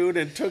 desk, dude,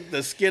 and took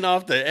the skin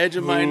off the edge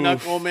of my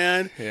knuckle,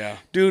 man. Yeah.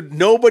 Dude,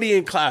 nobody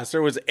in class,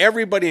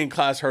 everybody in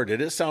class heard it.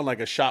 It sounded like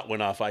a shot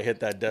went off. I hit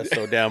that desk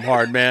so damn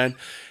hard, man.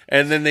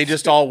 And then they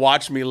just all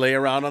watched me lay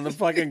around on the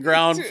fucking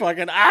ground,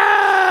 fucking,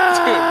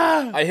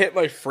 ah! I hit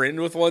my friend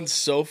with one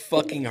so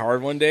fucking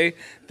hard one day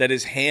that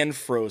his hand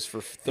froze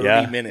for 30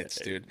 Yeah. minutes,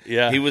 dude.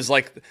 Yeah. He was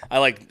like,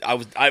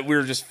 we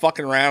were just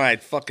fucking around. I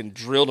fucking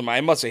drilled him.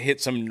 I must have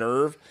hit some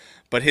nerve,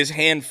 but his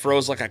hand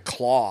froze like a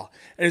claw.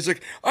 And he's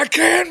like, I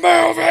can't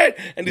move it.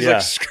 And he's Yeah.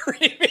 like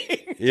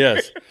screaming.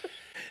 Yes.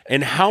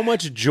 And how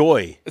much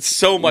joy It's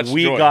so much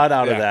we joy. got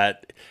out of Yeah.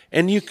 that.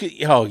 And you could,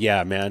 oh,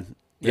 yeah, man.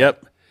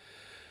 Yep.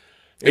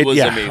 It was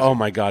amazing. Oh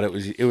my god,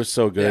 it was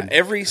so good. Yeah,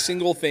 every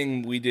single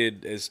thing we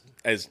did as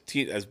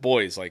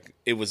boys, like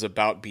it was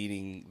about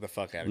beating the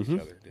fuck out of each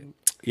other, dude.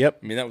 Yep.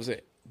 I mean, that was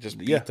it. Just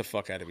beat the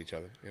fuck out of each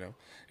other. You know,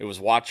 it was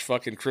watch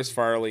fucking Chris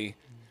Farley,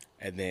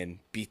 and then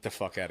beat the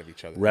fuck out of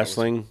each other.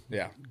 Wrestling.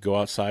 Yeah. Go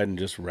outside and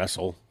just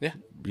wrestle. Yeah.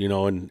 You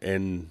know,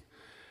 and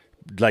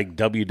like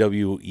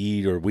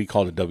WWE, or we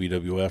called it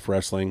WWF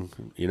wrestling.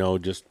 You know,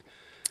 just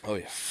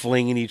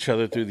flinging each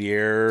other through the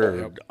air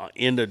or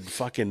into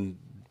fucking.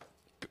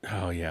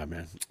 Oh yeah,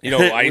 man. You know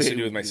what I used to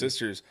do with my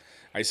sisters?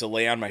 I used to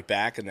lay on my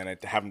back and then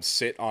I'd have them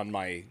sit on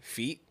my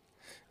feet,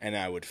 and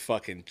I would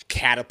fucking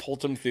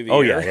catapult them through the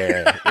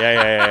air.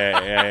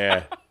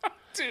 Yeah.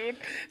 Dude,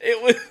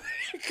 it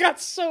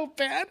got so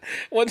bad.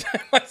 One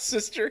time my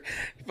sister,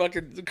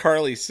 fucking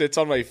Carly, sits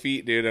on my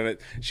feet, dude, and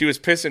she was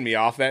pissing me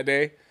off that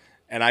day.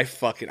 And I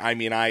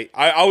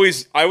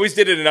always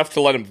did it enough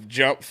to let him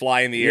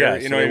fly in the air.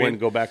 You know what I mean?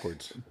 Wouldn't go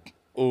backwards.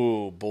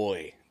 Oh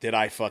boy, did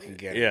I fucking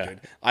get it,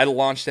 dude. I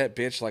launched that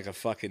bitch like a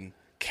fucking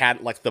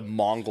cat, like the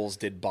Mongols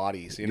did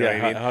bodies. You know what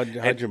I mean?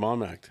 How'd your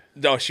mom act?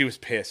 No, she was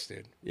pissed,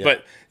 dude. Yeah.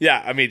 But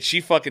yeah, I mean, she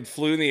fucking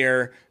flew in the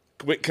air,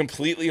 went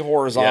completely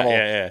horizontal,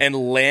 and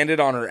landed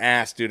on her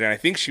ass, dude. And I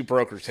think she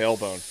broke her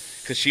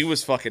tailbone because she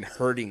was fucking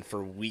hurting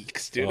for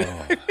weeks, dude.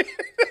 Oh.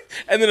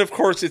 And then, of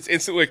course, it's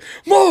instantly like,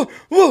 Mom,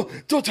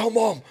 don't tell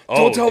Mom.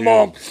 Don't tell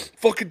Mom.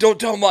 Fucking don't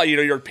tell Mom. You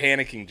know, you're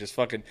panicking, just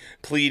fucking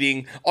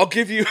pleading. I'll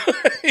give you.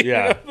 You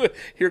know,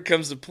 here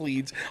comes the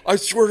pleads. I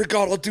swear to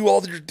God, I'll do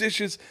all your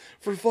dishes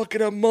for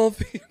fucking a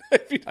month.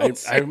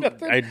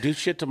 I do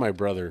shit to my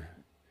brother,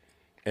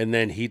 and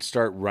then he'd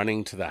start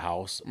running to the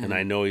house, and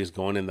I know he's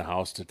going in the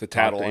house to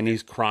tattle, and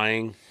he's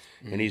crying,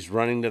 and he's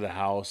running to the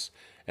house,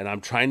 and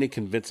I'm trying to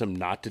convince him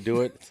not to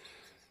do it.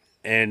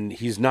 And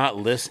he's not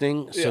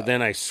listening, so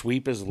then I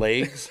sweep his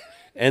legs.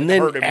 And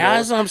then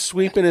as I'm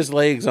sweeping his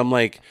legs, I'm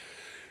like,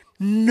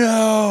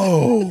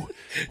 no.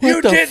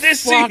 What the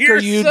fuck are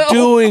you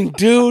doing,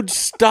 dude?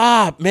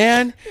 Stop,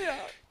 man. Yeah.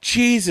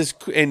 Jesus.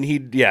 And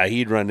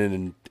he'd run in.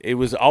 And it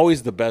was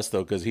always the best,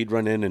 though, because he'd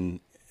run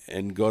in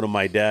and go to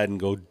my dad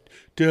and go,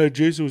 Dad,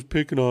 Jason was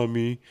picking on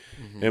me.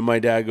 Mm-hmm. And my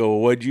dad go,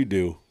 well, what'd you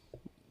do?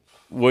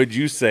 What'd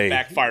you say?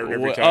 Backfired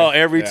every time. Oh,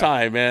 every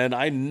time, man.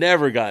 I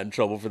never got in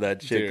trouble for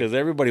that shit because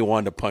everybody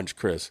wanted to punch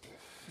Chris.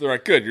 They're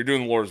like, good, you're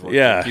doing the Lord's work.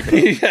 Yeah.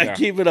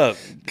 Keep it up.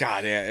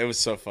 God, yeah, it was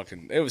so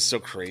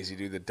crazy,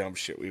 dude, the dumb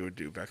shit we would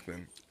do back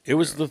then. It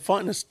was the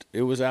funnest.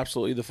 It was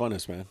absolutely the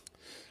funnest, man.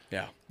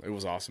 Yeah, it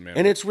was awesome, man.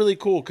 And it's really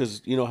cool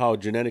because, you know, how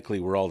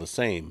genetically we're all the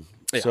same.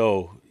 Yeah.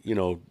 So, you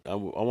know, I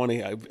want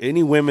to,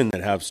 any women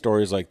that have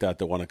stories like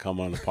that want to come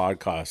on the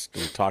podcast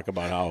and talk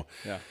about how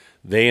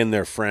they and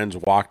their friends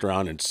walked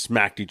around and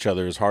smacked each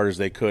other as hard as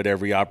they could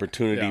every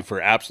opportunity for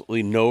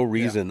absolutely no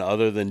reason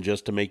other than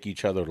just to make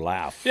each other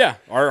laugh. Yeah,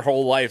 our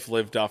whole life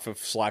lived off of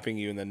slapping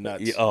you in the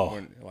nuts.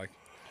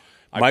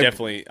 I've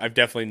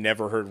definitely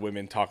never heard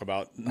women talk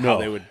about how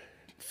they would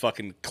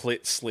fucking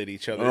clit slit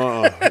each other.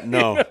 No, you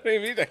know what I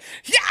mean?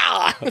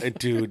 Yeah,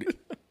 dude.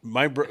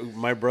 My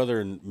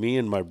brother and me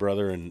and my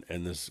brother and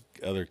this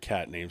other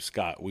cat named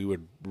Scott, we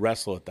would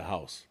wrestle at the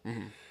house.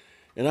 Mm-hmm.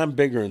 And I'm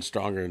bigger and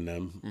stronger than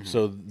them,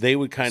 so they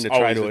would kind of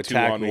try to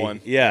attack me.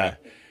 2-on-1. Yeah.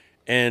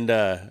 And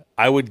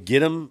I would get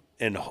them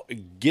and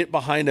get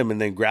behind them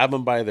and then grab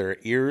them by their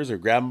ears or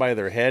grab them by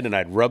their head, and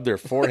I'd rub their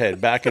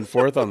forehead back and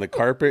forth on the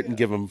carpet and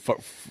give them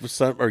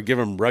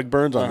rug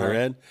burns on their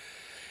head.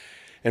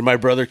 And my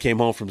brother came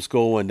home from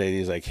school one day and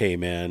he's like, "Hey,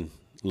 man,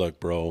 look,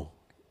 bro,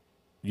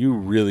 you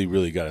really,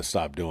 really got to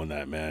stop doing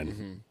that, man.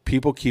 Mm-hmm.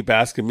 People keep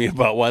asking me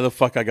about why the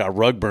fuck I got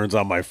rug burns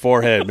on my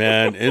forehead,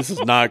 man. This is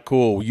not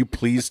cool. Will you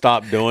please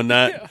stop doing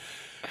that?" Yeah.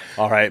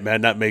 All right,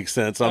 man, that makes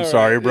sense. I'm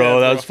sorry,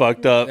 bro. That was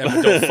fucked up. Yeah,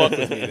 but don't fuck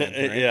with me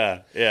then,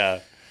 right? Yeah.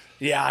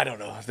 Yeah, I don't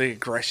know. The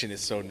aggression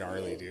is so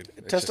gnarly, dude.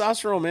 It's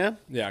testosterone, man.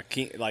 Yeah,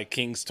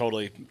 King's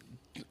totally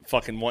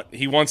fucking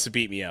he wants to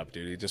beat me up,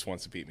 dude. He just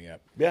wants to beat me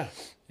up. Yeah.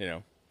 You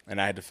know,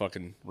 and I had to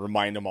fucking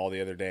remind him all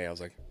the other day. I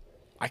was like,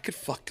 I could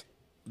fuck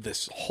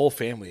this whole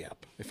family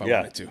up if I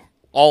wanted to.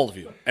 All of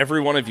you. Every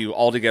one of you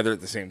all together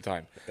at the same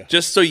time. Yeah.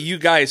 Just so you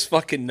guys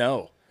fucking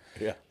know.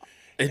 Yeah.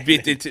 It'd be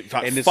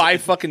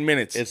 5 fucking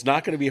minutes. It's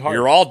not going to be hard.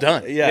 You're all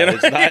done. Yeah, you know?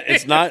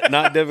 It's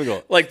not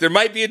difficult. Like, there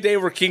might be a day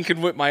where King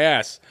can whip my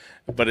ass,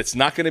 but it's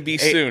not going to be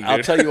soon, dude.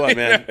 I'll tell you what,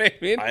 man.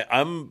 You know what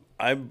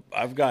I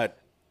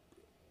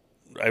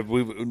mean?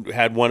 We've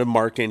had one of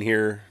Mark in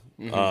here.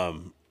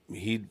 Mm-hmm.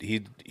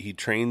 He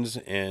trains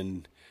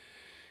and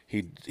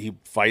he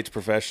fights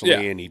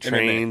professionally and he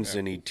trains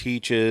and he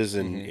teaches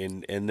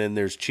and then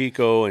there's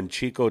Chico, and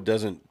Chico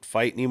doesn't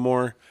fight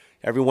anymore.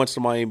 Every once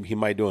in a while he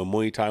might do a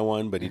Muay Thai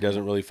one, but he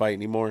doesn't really fight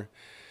anymore.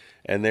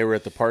 And they were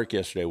at the park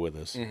yesterday with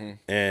us,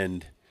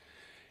 and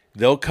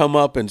they'll come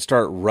up and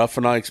start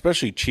roughing on,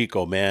 especially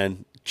Chico,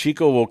 man.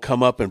 Chico will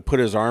come up and put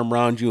his arm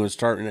around you and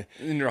start.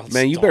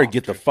 Man, you better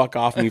get the fuck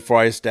off me before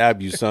I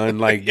stab you, son.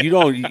 Like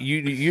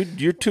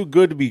you're too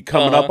good to be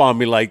coming up on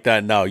me like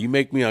that now. You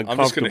make me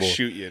uncomfortable. I'm just gonna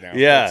shoot you now.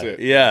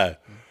 Yeah.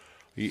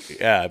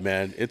 Yeah,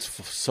 man, it's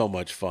so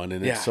much fun,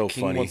 and it's so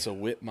King funny. wants to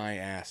whip my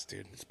ass,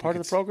 dude. It's part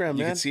of the program,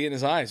 You man. can see it in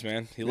his eyes,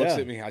 man. He looks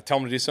Yeah. at me. I tell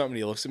him to do something.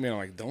 He looks at me, and I'm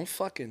like, "Don't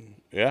fucking,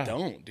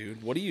 don't,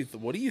 dude. What do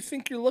you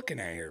think you're looking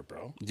at here,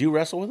 bro?" Do you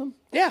wrestle with him?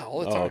 Yeah, all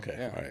the time. Oh, okay.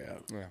 Yeah. All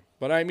right, Yeah.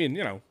 But I mean,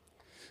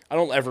 I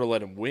don't ever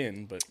let him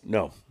win, but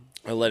No,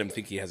 I let him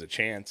think he has a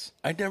chance.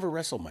 I never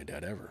wrestled my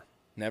dad ever.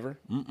 Never.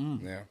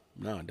 Yeah.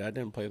 No, Dad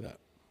didn't play that.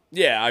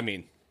 Yeah. I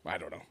mean, I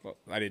don't know.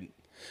 I didn't.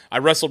 I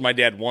wrestled my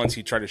dad once.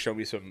 He tried to show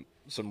me some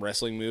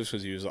wrestling moves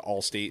because he was an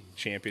all-state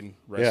champion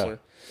wrestler,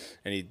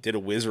 and he did a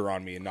whizzer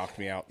on me and knocked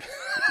me out.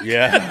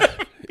 Yeah,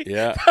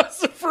 yeah. That's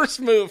the first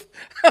move.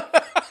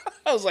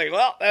 I was like,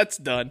 well, that's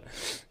done.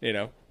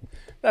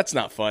 That's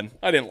not fun.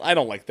 I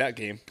don't like that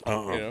game.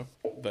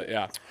 But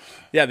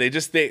yeah.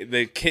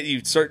 They kid.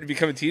 You start to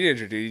become a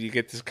teenager, dude. You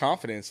get this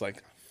confidence,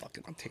 like,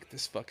 fucking, I'll take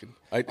this fucking.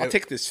 I'll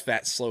take this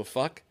fat slow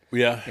fuck.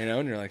 Yeah.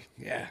 And you're like,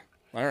 yeah,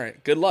 all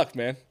right, good luck,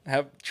 man.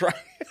 Try.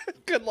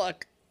 Good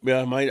luck.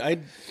 Yeah,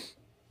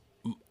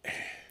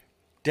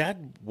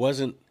 Dad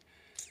wasn't.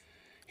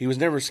 He was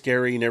never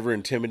scary, never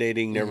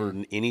intimidating, never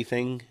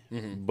anything.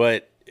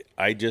 But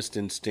I just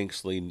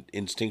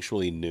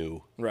instinctually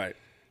knew. Right.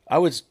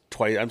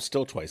 I'm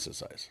still twice the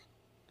size.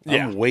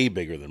 Yeah. I'm way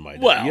bigger than my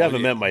dad. Well, you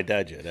haven't met my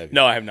dad yet, have you?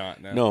 No, I have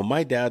not. No,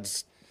 my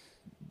dad's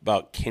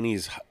about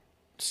Kenny's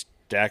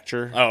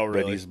stature. Oh,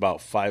 really? But he's about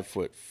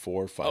 5'4",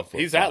 5'5".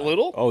 He's that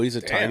little? Oh, he's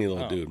a Damn. tiny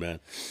little dude, man.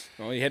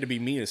 Well, you had to be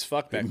mean as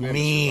fuck back then.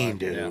 Mean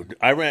dude.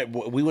 Yeah.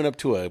 We went up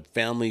to a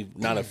family,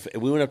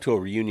 we went up to a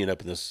reunion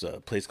up in this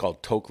place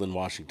called Tokeland,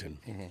 Washington,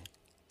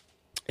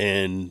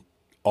 and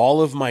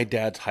all of my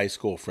dad's high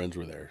school friends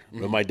were there,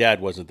 but my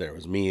dad wasn't there. It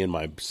was me and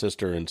my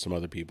sister and some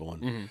other people,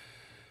 and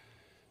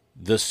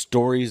the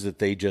stories that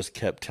they just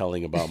kept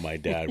telling about my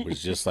dad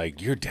was just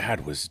like, your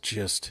dad was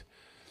just.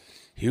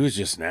 He was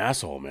just an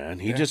asshole, man.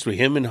 Him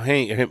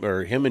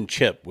and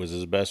Chip was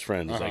his best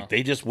friends. Like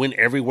they just went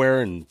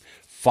everywhere and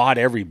fought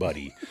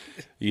everybody.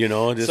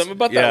 Something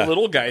about that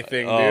little guy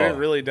thing, dude. It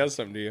really does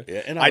something to you.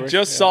 Yeah, and I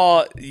just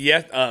saw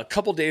a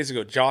couple days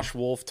ago. Josh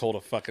Wolf told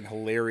a fucking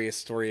hilarious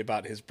story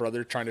about his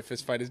brother trying to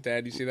fist fight his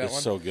dad. You see that It's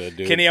one? so good,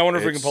 dude. Kenny, I wonder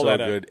if we can pull that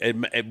good.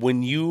 up.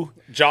 When you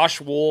Josh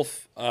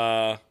Wolf,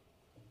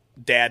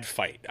 dad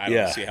fight. I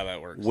don't see how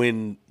that works.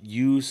 When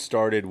you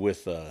started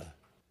with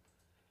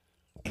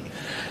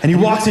And he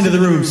walks into the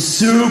room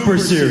super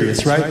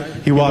serious, right?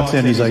 He walks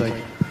in, he's like,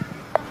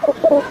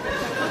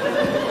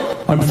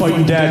 I'm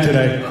fighting Dad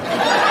today.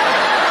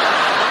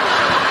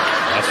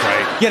 that's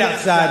right. Get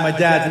outside, my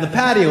dad's in the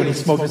patio and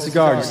he's smoking a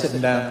cigar, he's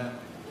sitting down.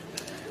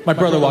 My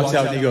brother walks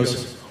out and he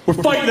goes, we're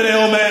fighting today,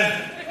 old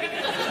man.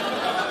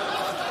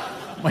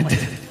 My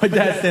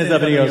dad stands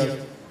up and he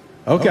goes,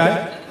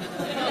 okay.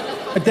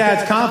 My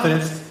dad's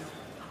confidence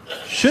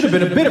should have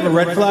been a bit of a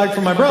red flag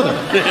for my brother.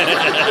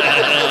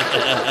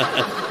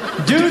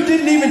 Dude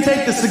didn't even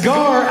take the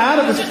cigar out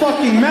of his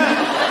fucking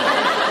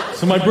mouth.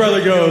 So my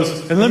brother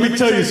goes, and let me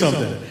tell you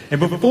something. And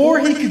before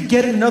he could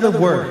get another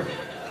word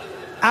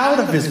out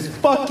of his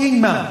fucking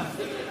mouth,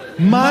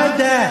 my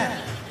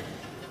dad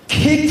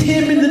kicked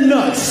him in the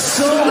nuts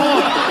so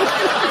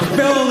hard, he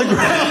fell on the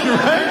ground,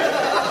 right?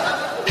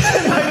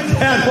 And my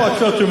dad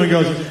walks up to him and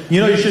goes,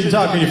 you shouldn't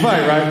talk when you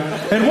fight, right?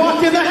 And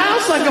walked in the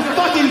house like a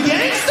fucking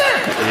gangster.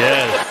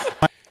 Yes.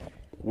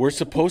 We're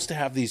supposed to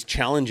have these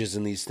challenges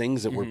and these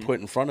things that we're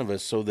put in front of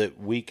us so that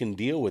we can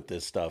deal with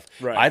this stuff.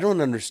 Right. I don't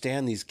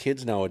understand these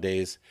kids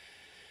nowadays.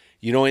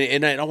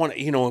 And I don't want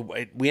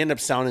to, we end up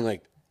sounding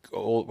like,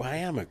 I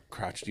am a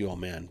crotchety old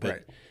man,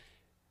 but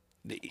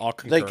I'll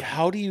concur. like,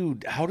 how do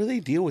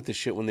they deal with this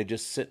shit when they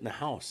just sit in the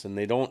house and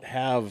they don't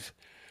have,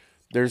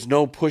 there's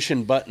no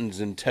pushing buttons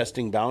and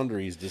testing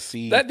boundaries to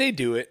see that they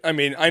do it. I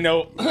mean, I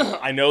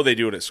know they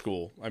do it at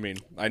school. I mean,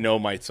 I know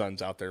my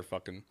son's out there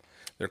fucking,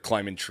 they're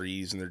climbing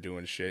trees and they're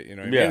doing shit, you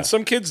know what I mean? And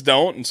some kids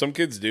don't and some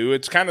kids do.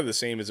 It's kind of the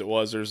same as it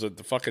was. There's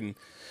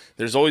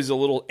always the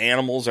little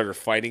animals that are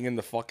fighting in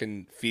the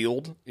fucking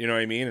field, you know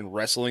what I mean? And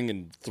wrestling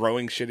and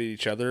throwing shit at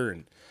each other.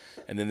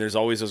 And then there's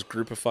always this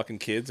group of fucking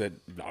kids that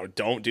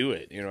don't do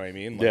it, you know what I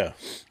mean? Like, Yeah.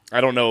 I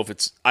don't know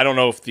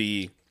if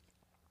the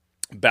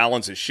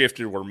balance has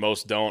shifted where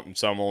most don't and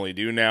some only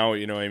do now,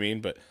 you know what I mean?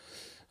 But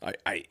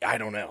I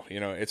don't know,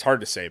 it's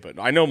hard to say, but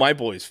I know my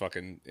boys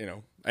fucking,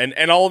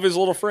 and all of his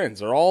little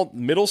friends are all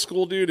middle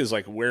school, dude, is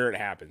like where it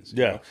happens.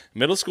 You know?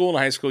 Middle school and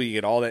high school, you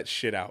get all that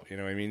shit out, you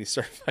know what I mean? You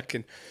start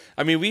fucking,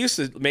 we used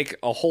to make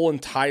a whole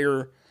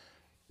entire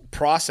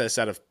process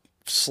out of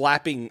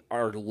slapping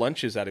our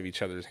lunches out of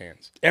each other's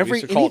hands. We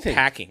used to call it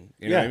packing,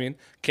 you know what I mean?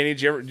 Kenny,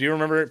 do you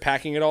remember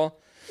packing at all?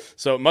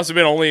 So it must have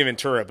been only in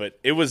Ventura, but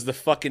it was the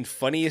fucking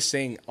funniest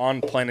thing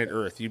on planet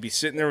Earth. You'd be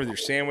sitting there with your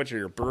sandwich or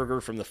your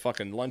burger from the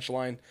fucking lunch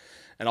line,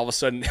 and all of a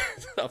sudden,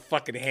 a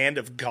fucking hand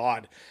of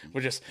God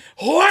would just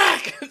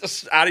whack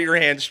just out of your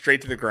hand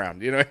straight to the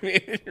ground. You know what I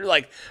mean? You're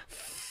like,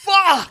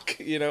 fuck.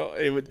 It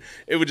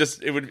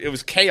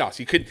was chaos.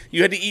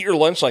 You had to eat your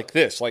lunch like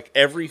this, like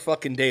every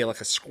fucking day,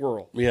 like a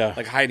squirrel. Yeah,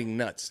 like hiding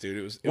nuts, dude.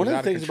 It was one of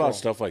the things control. about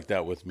stuff like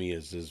that with me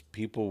is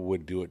people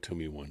would do it to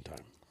me one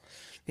time.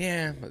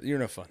 Yeah, but you're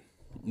no fun.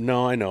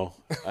 No, I know.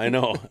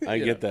 I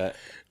get that.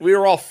 We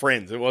were all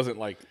friends. It wasn't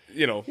like,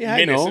 minutes.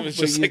 I know, It was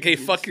but just like, hey,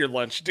 fuck your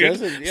lunch, dude.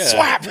 Yeah.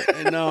 Slap.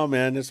 No,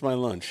 man, it's my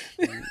lunch.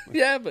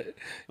 Yeah, but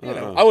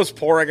I was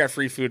poor. I got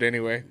free food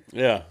anyway.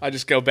 Yeah. I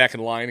just go back in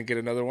line and get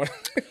another one.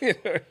 You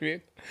know what I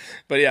mean?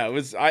 But yeah, it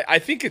was. I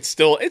think it's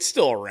still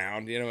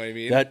around. You know what I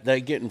mean?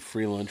 That getting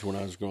free lunch when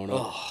I was growing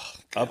up,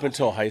 up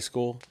until high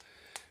school,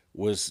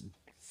 was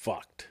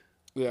fucked.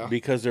 Yeah.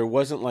 Because there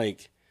wasn't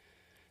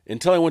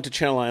until I went to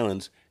Channel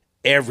Islands,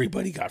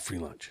 everybody got free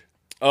lunch.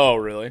 Oh,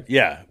 really?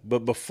 Yeah,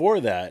 but before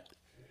that,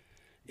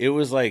 it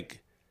was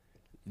like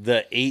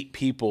the 8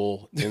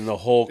 people in the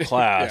whole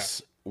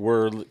class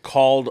were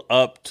called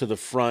up to the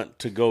front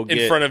to go get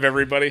in front of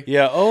everybody.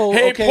 Yeah. Oh,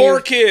 hey, okay.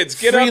 poor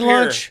kids, get free up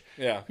lunch.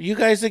 Here. Yeah. You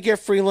guys that get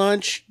free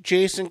lunch,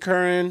 Jason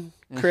Curran,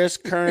 Chris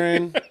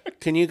Curran.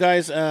 Can you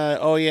guys?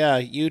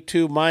 You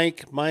too,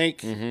 Mike.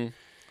 Mm-hmm.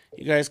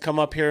 You guys come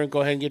up here and go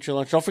ahead and get your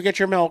lunch. Don't forget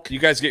your milk. You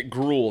guys get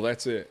gruel.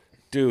 That's it,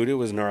 dude. It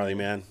was gnarly,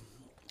 man.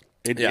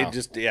 It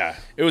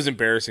was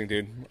embarrassing,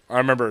 dude. I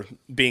remember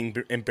being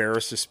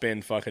embarrassed to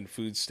spend fucking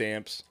food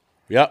stamps.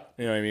 Yep.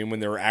 You know what I mean?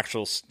 When there were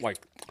actual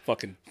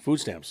fucking food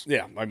stamps.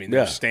 Yeah, I mean there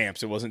were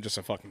stamps. It wasn't just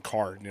a fucking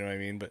card. You know what I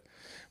mean? But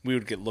we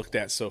would get looked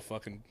at so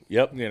fucking.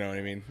 Yep. You know what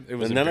I mean? It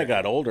was. And then I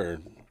got older.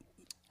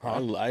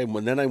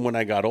 When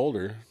I got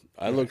older,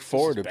 I looked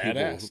forward to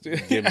people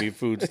give me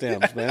food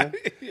stamps, man.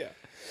 Yeah.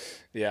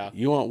 Yeah.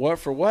 You want what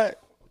for what?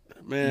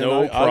 Man,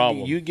 no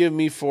problem. You give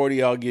me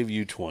 40, I'll give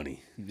you 20.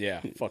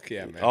 Yeah, fuck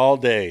yeah, man. All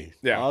day.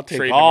 Yeah, I'll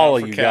take all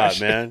you got,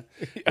 man.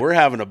 Yeah. We're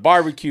having a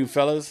barbecue,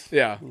 fellas.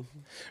 Yeah.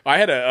 I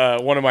had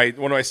one of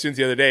my students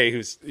the other day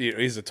who's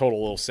he's a total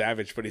little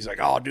savage, but he's like,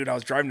 "Oh, dude, I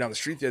was driving down the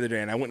street the other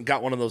day and I went and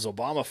got one of those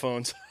Obama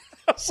phones."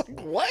 I was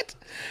like, "What?"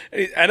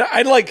 And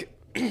I like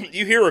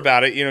you hear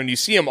about it, and you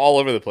see him all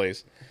over the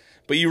place,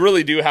 but you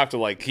really do have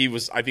to I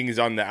think he's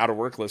on the out of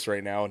work list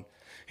right now, and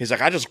he's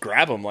like, I just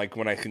grab him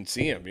when I can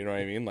see him. You know what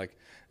I mean?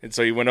 And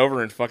so he went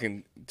over and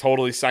fucking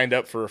totally signed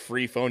up for a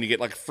free phone. You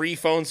get free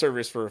phone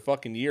service for a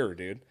fucking year,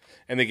 dude.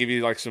 And they give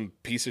you some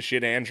piece of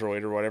shit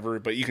Android or whatever,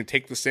 but you can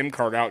take the SIM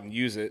card out and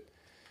use it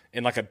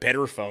in a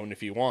better phone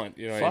if you want.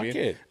 You know what I mean?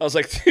 It. I was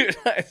like, dude,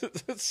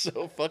 that's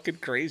so fucking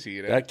crazy.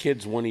 That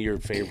kid's one of your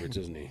favorites,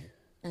 isn't he?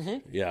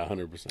 Mm-hmm. Yeah,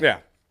 100%. Yeah.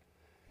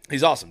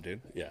 He's awesome,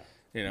 dude.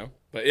 Yeah.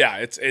 But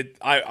yeah,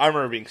 I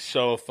remember being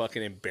so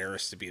fucking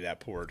embarrassed to be that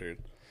poor, dude.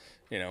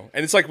 And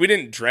it's we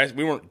didn't dress,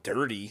 we weren't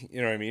dirty,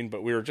 you know what I mean?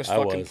 But we were just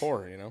fucking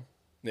poor,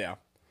 Yeah.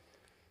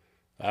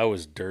 I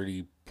was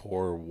dirty,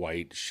 poor,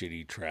 white,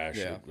 shitty trash.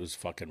 Yeah. It was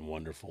fucking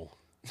wonderful.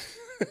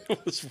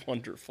 It was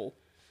wonderful.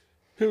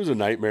 It was a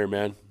nightmare,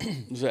 man.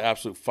 It was an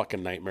absolute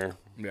fucking nightmare.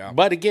 Yeah.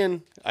 But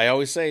again, I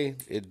always say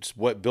it's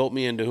what built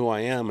me into who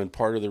I am, and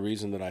part of the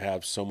reason that I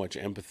have so much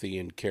empathy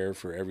and care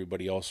for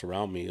everybody else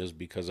around me is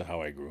because of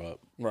how I grew up.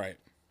 Right.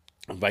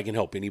 If I can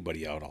help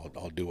anybody out,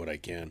 I'll do what I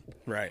can.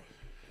 Right.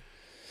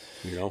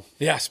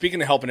 Yeah, speaking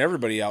of helping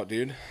everybody out,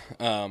 dude,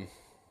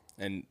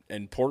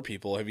 and poor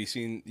people, have you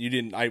seen,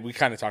 we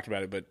kind of talked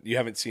about it, but you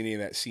haven't seen any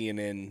of that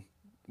CNN,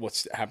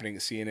 what's happening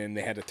at CNN?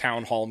 They had a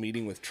town hall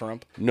meeting with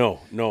Trump. No.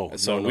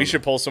 So we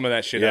should pull some of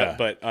that shit up,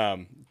 but,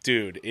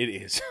 dude, it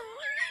is,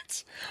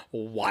 it's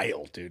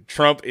wild, dude.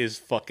 Trump is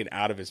fucking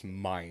out of his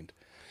mind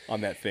on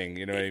that thing,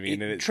 you know what I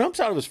mean? Trump's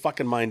out of his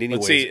fucking mind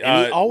anyways. Let's see,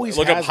 and he always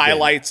look has up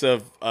highlights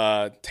of,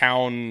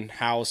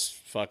 townhouse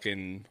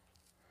fucking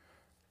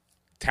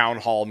town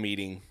hall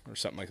meeting or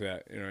something like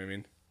that. You know what I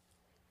mean?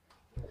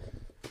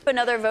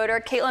 Another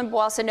voter, Caitlin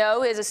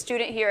Boissonneau, is a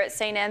student here at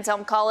St.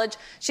 Anselm College.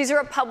 She's a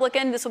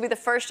Republican. This will be the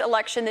first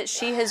election that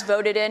she has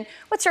voted in.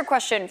 What's your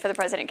question for the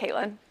president,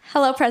 Caitlin?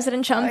 Hello,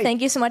 President Trump. Hi.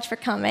 Thank you so much for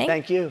coming.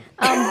 Thank you.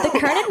 The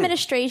current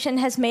administration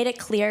has made it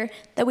clear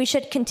that we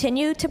should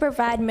continue to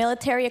provide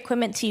military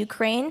equipment to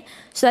Ukraine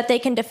so that they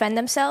can defend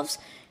themselves.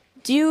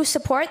 Do you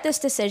support this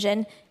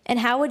decision, and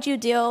how would you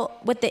deal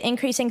with the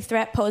increasing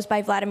threat posed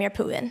by Vladimir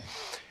Putin?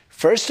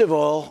 First of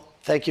all,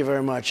 thank you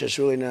very much. It's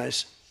really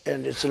nice.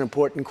 And it's an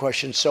important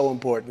question, so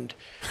important,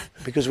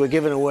 because we're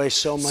giving away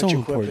so much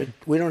equipment. Important.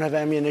 We don't have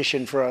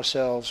ammunition for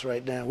ourselves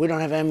right now. We don't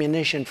have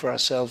ammunition for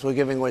ourselves. We're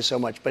giving away so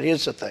much. But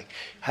here's the thing.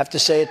 I have to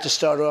say it to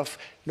start off.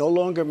 No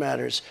longer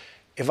matters.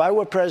 If I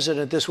were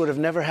president, this would have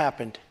never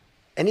happened.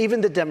 And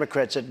even the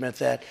Democrats admit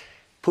that.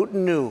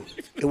 Putin knew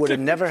it would have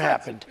never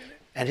happened.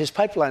 And his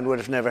pipeline would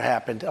have never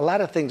happened. A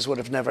lot of things would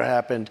have never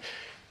happened.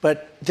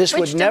 But this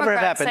would never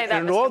have happened.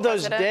 And all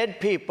those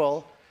dead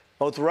people,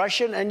 both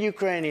Russian and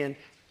Ukrainian,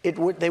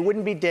 they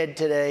wouldn't be dead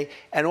today.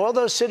 And all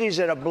those cities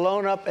that are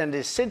blown up and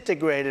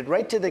disintegrated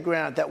right to the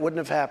ground, that wouldn't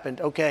have happened.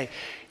 Okay,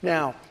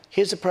 now,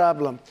 here's the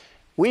problem.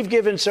 We've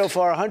given so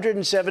far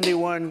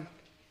 $171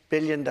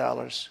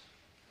 billion.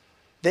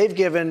 They've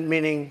given,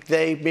 meaning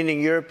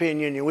European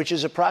Union, which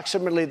is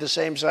approximately the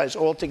same size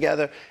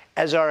altogether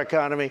as our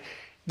economy.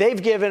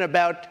 They've given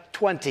about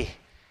 20.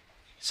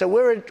 So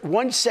we're at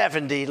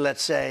 170,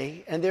 let's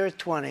say, and they're at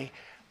 20.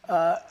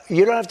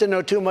 You don't have to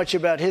know too much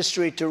about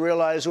history to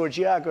realize, or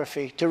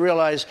geography, to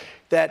realize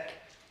that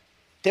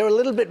they're a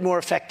little bit more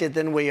affected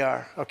than we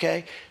are,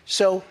 okay?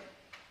 So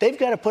they've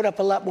got to put up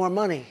a lot more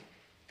money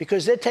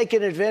because they're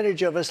taking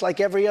advantage of us like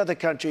every other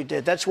country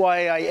did. That's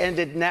why I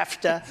ended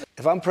NAFTA.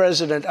 If I'm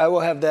president, I will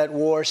have that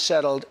war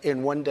settled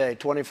in 1 day,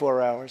 24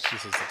 hours.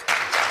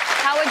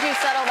 How would you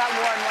settle that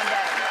war in 1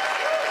 day?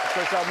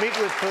 Because I'll meet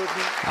with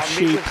Putin, I'll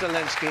meet with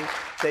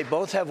Zelensky. They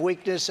both have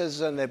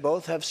weaknesses and they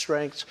both have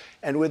strengths.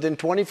 And within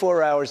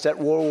 24 hours, that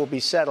war will be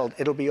settled.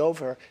 It'll be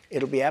over.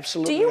 It'll be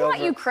absolutely over. Do you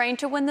want Ukraine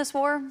to win this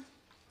war?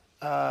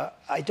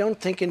 I don't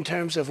think in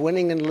terms of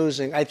winning and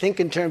losing. I think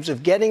in terms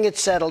of getting it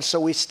settled so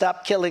we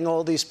stop killing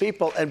all these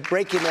people and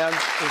breaking down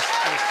this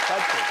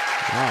country.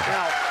 Wow.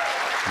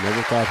 Now,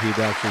 Never thought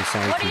he'd actually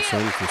sign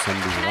consent for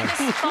somebody's Can I life.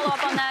 just follow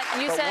up on that?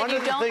 You said you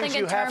don't think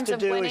in terms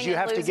of winning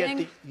and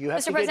losing.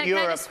 Mr. President, can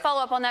I just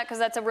follow up on that because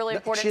that's a really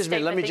important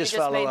statement that you just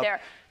made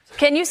there.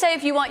 Can you say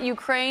if you want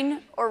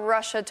Ukraine or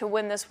Russia to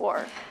win this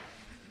war?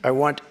 I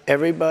want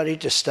everybody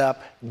to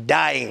stop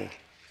dying.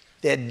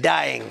 They're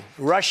dying.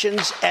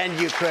 Russians and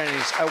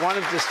Ukrainians. I want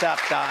them to stop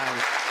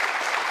dying.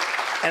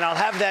 And I'll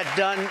have that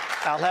done.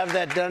 I'll have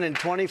that done in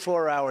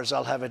 24 hours.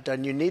 I'll have it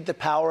done. You need the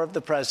power of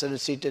the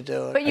presidency to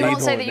do it. But you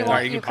won't say that you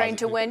want Ukraine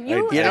to win.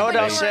 You know what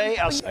I'll say?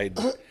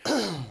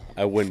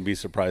 I wouldn't be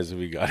surprised if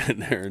we got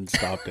in there and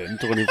stopped it in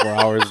 24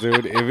 hours,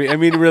 dude. I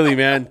mean, really,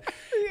 man.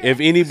 If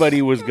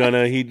anybody was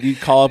gonna, he'd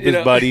call up his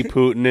buddy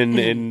Putin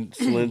and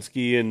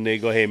Zelensky, and they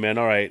go, "Hey, man,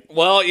 all right."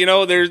 Well,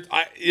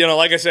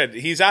 like I said,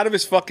 he's out of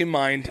his fucking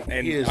mind,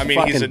 and I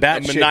mean, he's a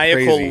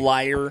maniacal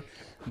liar.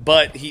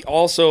 But he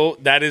also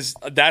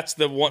that's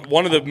the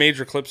one of the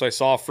major clips I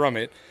saw from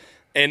it,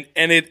 and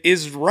it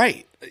is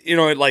right.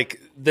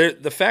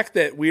 The fact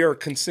that we are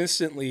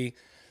consistently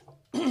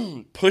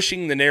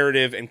pushing the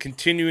narrative and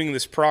continuing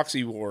this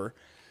proxy war,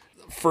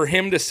 for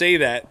him to say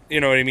that,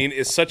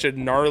 is such a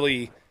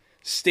gnarly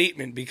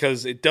statement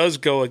because it does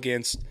go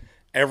against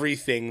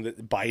everything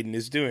that Biden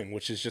is doing,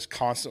 which is just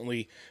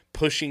constantly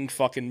pushing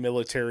fucking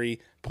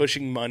military,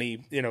 pushing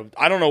money.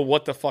 I don't know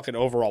what the fucking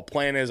overall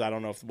plan is. I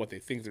don't know what they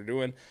think they're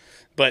doing,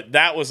 but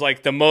that was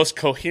like the most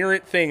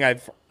coherent thing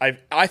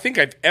I think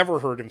I've ever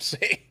heard him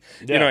say.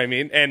 Yeah. You know what I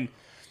mean? And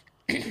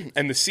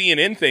the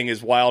CNN thing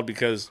is wild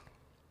because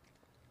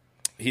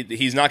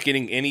he's not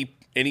getting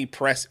any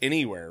press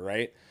anywhere,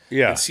 right?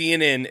 Yeah. And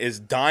CNN is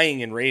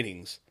dying in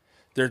ratings.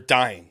 They're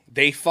dying.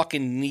 They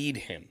fucking need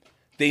him.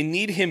 They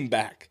need him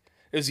back.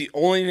 It was the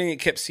only thing that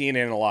kept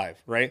CNN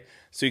alive, right?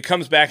 So he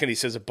comes back and he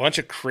says a bunch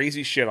of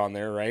crazy shit on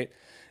there, right?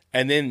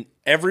 And then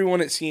everyone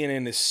at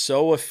CNN is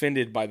so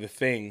offended by the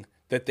thing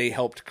that they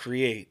helped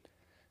create.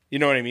 You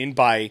know what I mean?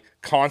 By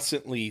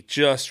constantly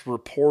just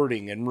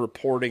reporting and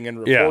reporting and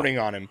reporting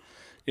on him.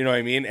 You know what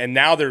I mean? And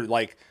now they're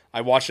like, I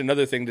watched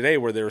another thing today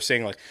where they were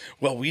saying like,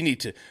 well, we need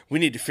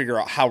to figure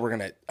out how we're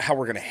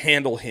gonna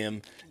handle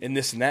him and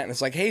this and that. And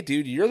it's like, hey,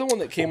 dude, you're the one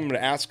that came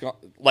to ask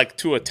like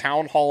to a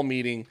town hall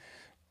meeting,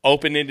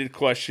 open-ended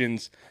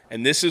questions,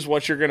 and this is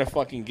what you're gonna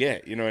fucking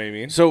get. You know what I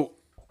mean? So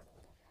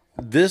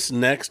this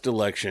next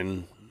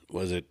election,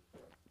 was it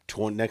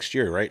next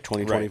year, right?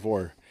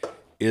 2024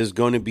 is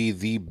going to be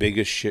the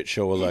biggest shit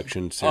show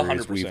election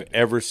series 100%. we've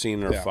ever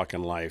seen in our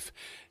fucking life.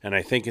 And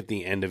I think at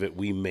the end of it,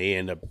 we may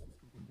end up,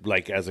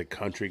 like, as a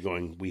country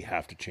going, we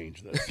have to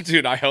change this.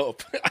 Dude, I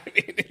hope.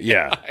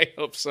 I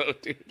hope so,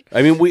 dude.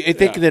 I mean, I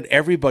think that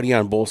everybody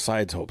on both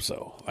sides hopes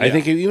so. I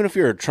think even if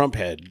you're a Trump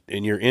head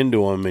and you're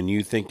into him and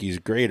you think he's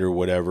great or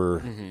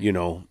whatever,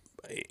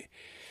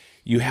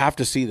 you have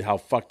to see how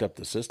fucked up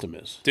the system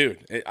is.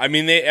 Dude, I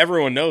mean,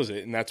 everyone knows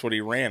it, and that's what he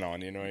ran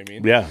on, you know what I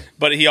mean? Yeah.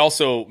 But he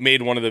also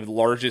made one of the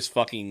largest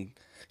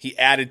he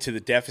added to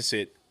the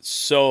deficit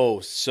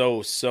so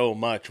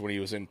much when he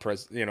was in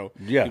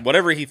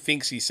whatever he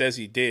thinks he says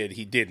he did,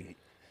 he didn't.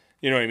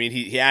 You know what I mean?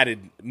 He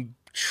added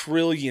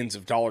trillions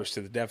of dollars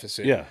to the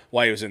deficit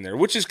while he was in there,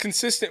 which is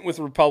consistent with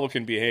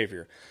Republican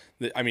behavior.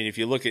 I mean, if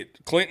you look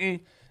at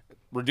Clinton,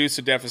 reduce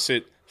the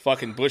deficit,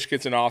 fucking Bush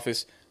gets in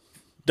office,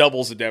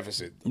 doubles the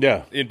deficit.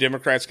 Yeah.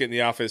 Democrats get in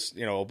the office,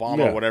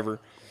 Obama, whatever,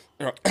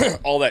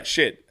 all that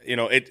shit.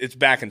 It's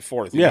back and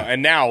forth. You know?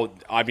 And now,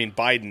 I mean,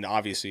 Biden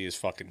obviously is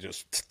fucking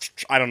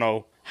just, I don't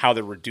know how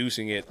they're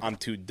reducing it. I'm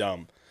too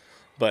dumb.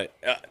 But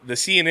the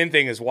CNN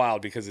thing is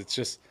wild because it's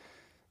just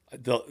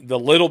the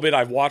little bit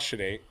I've watched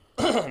today,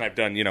 and I've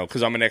done,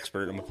 because I'm an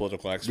expert, I'm a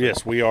political expert.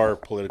 Yes, we are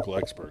political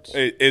experts.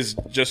 It is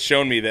just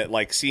shown me that,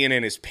 like,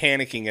 CNN is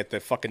panicking at the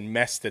fucking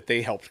mess that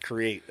they helped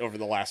create over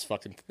the last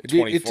fucking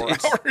 24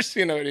 hours.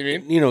 You know what I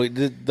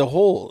mean? The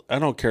whole, I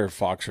don't care if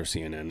Fox or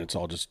CNN, it's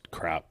all just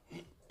crap.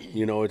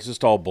 It's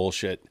just all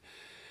bullshit.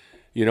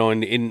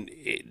 And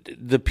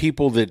the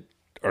people that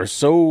are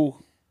so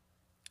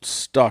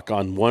stuck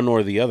on one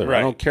or the other, I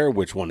don't care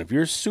which one. If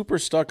you're super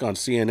stuck on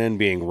CNN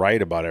being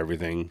right about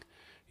everything,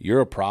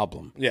 you're a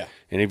problem. Yeah.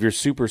 And if you're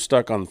super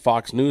stuck on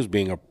Fox News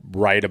being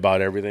right about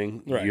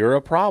everything, you're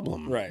a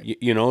problem. Right.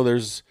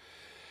 There's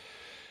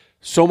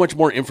so much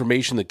more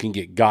information that can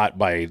get got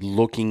by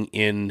looking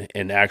in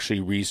and actually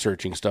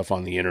researching stuff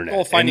on the internet.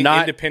 Well, finding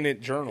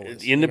independent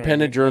journalists.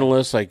 Independent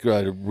journalists, like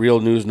Real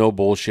News, No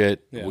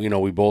Bullshit. Yeah.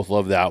 We both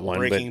love that one.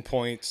 Breaking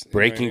Points.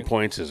 Breaking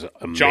Points is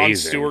amazing. Jon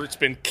Stewart's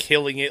been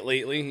killing it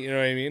lately. You know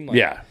what I mean?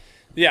 Yeah.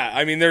 Yeah,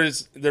 I mean,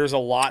 there's a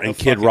lot. And of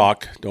Kid fucking,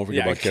 Rock, don't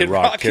forget about Kid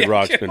Rock. Kid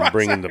Rock's been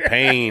bringing the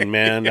pain,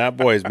 man. That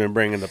boy's been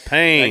bringing the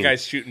pain. That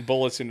guy's shooting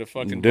bullets into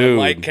fucking Bud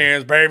Light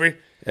cans, baby.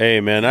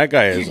 Hey, man, that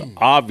guy is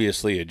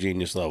obviously a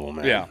genius level,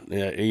 man.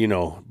 Yeah. You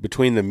know,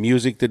 between the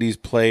music that he's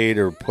played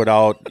or put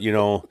out, you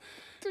know,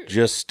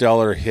 just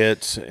stellar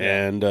hits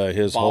and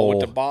his ball whole...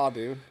 with the ball,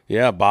 dude.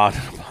 Yeah, ball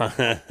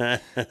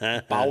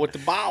with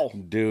the ball.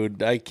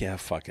 Dude, I can't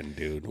fucking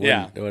dude.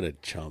 What a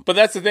chump. But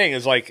that's the thing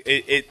is, like,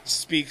 it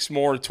speaks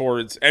more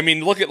towards... I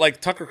mean, look at,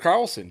 like, Tucker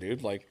Carlson,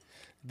 dude. Like,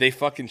 they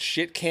fucking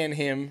shit can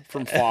him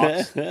from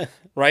Fox,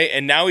 right?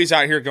 And now he's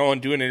out here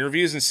doing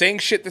interviews and saying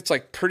shit that's,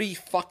 like, pretty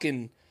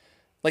fucking...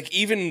 Like,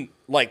 even,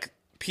 like,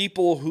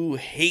 people who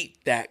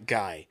hate that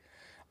guy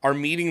are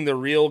meeting the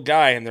real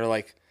guy, and they're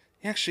like,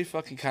 he actually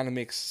fucking kind of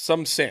makes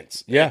some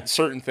sense. Yeah. In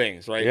certain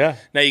things, right? Yeah.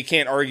 Now, you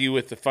can't argue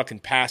with the fucking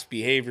past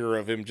behavior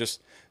of him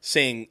just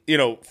saying, you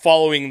know,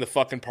 following the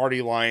fucking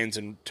party lines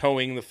and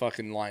towing the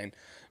fucking line.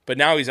 But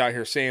now he's out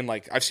here saying,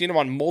 like, I've seen him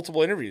on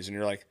multiple interviews, and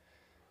you're like,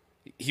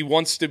 he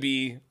wants to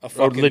be a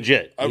fucking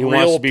legit. He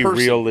wants to be person.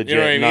 real legit, you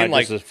know what I mean? not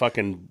Like, just a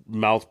fucking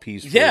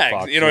mouthpiece. For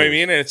Fox you know what I News.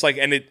 mean. And it's like,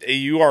 and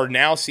you are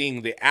now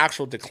seeing the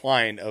actual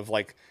decline of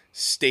like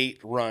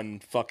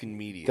state-run fucking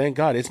media. Thank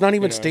God, it's not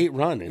even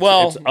state-run.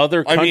 It's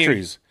other I mean,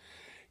 countries.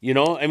 You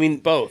know, I mean,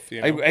 both.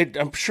 You know?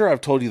 I'm sure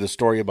I've told you the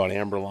story about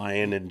Amber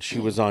Lyon, and she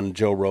was on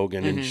Joe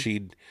Rogan, and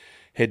she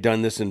had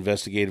done this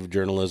investigative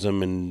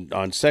journalism and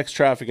on sex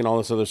trafficking and all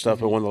this other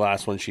stuff. But one of the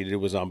last ones she did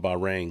was on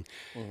Bahrain,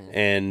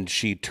 and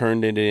she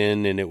turned it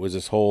in, and it was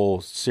this whole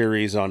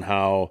series on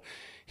how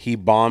he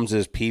bombs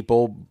his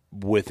people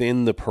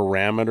within the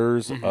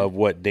parameters of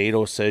what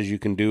NATO says you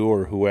can do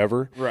or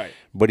whoever. Right.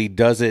 But he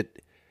does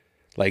it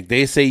like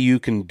they say you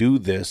can do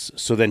this,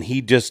 so then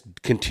he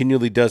just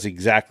continually does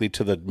exactly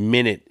to the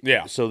minute,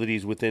 so that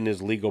he's within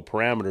his legal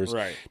parameters.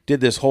 Right.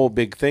 Did this whole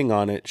big thing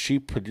on it. She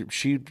put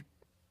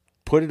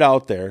it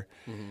out there.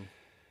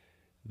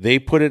 They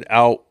put it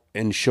out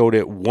and showed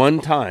it one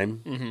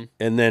time,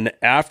 and then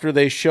after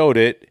they showed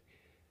it,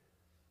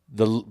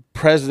 the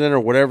president or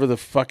whatever the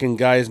fucking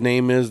guy's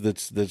name is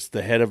that's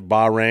the head of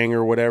Bahrain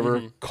or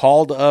whatever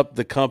called up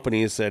the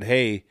company and said,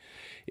 "Hey,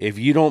 if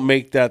you don't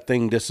make that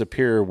thing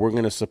disappear, we're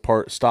going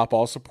to stop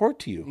all support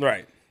to you."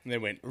 Right. And they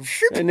went,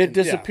 and it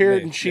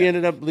disappeared, and she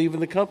ended up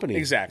leaving the company.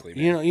 Exactly.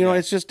 Man. You know,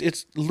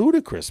 it's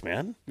ludicrous,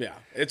 man. Yeah,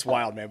 it's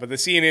wild, man. But the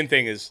CNN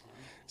thing is,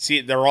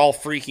 they're all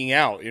freaking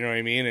out. You know what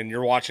I mean? And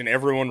you're watching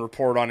everyone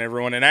report on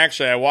everyone. And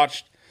actually,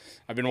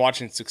 I've been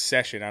watching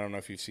Succession. I don't know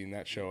if you've seen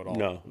that show at all.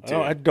 No,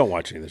 I don't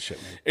watch any of this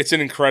shit, man. It's an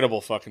incredible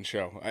fucking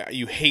show.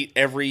 You hate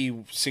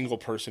every single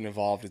person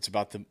involved. It's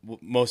about the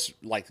most,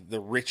 like, the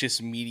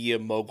richest media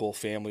mogul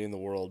family in the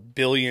world.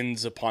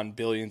 Billions upon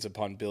billions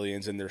upon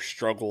billions, and their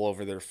struggle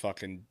over their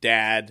fucking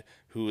dad,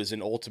 who is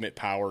in ultimate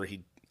power.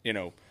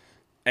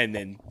 And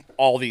then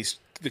all these,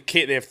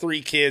 they have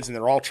 3 kids, and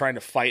they're all trying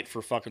to fight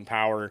for fucking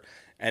power,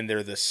 and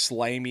they're the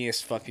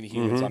slimiest fucking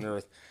humans on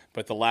earth.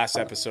 But the last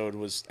episode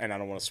was, and I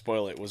don't want to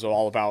spoil it, was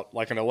all about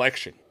like an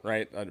election,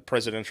 right? A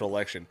presidential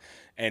election.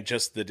 And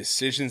just the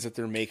decisions that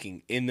they're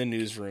making in the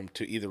newsroom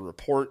to either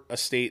report a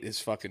state is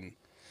fucking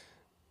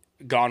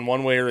gone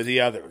one way or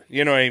the other.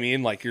 You know what I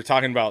mean? Like, you're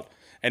talking about,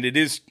 and it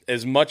is,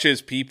 as much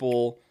as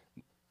people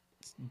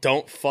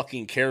don't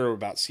fucking care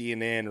about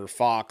CNN or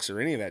Fox or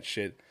any of that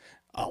shit,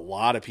 a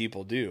lot of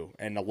people do.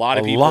 And a lot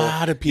of people,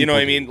 you know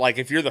what I mean? Like,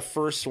 if you're the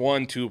first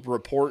one to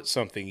report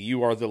something,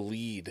 you are the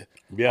lead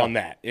on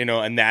that, you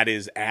know, and that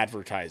is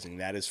advertising.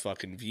 That is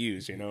fucking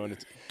views, you know. And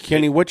it's,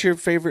 Kenny, what's your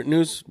favorite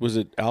news? Was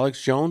it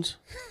Alex Jones?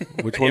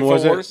 Which one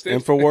was it?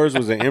 InfoWars?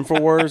 Was it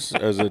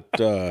InfoWars? Is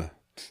it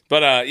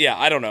But yeah,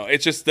 I don't know.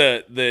 It's just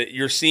the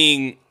you're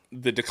seeing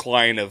the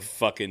decline of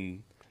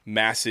fucking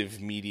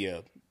massive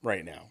media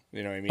right now.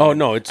 You know what I mean? Oh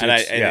no, it's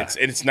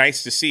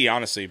nice to see,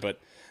 honestly, but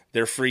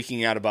they're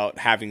freaking out about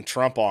having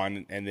Trump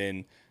on, and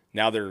then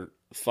now they're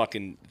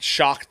fucking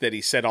shocked that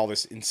he said all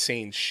this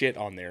insane shit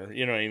on there.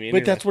 You know what I mean?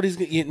 But that's what he's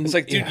going to... It's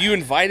like, dude, you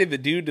invited the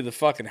dude to the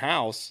fucking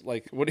house.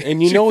 Like, what?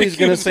 And you know he's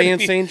going to say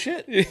insane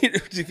shit. Do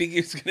you think he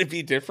was going to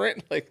be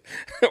different? Like,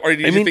 or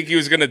do you think he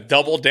was going to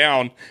double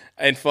down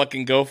and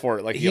fucking go for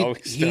it like he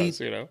always does,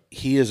 you know?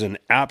 He is an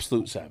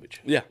absolute savage.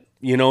 Yeah.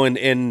 You know,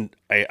 and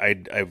I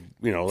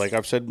you know, like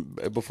I've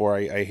said before,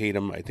 I hate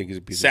him. I think he's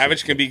a piece of shit.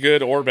 Savage can be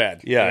good or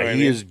bad. Yeah, you know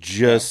he is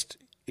just,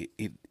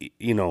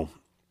 you know,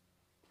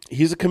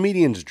 he's a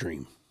comedian's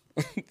dream.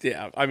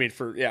 Yeah, I mean,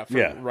 for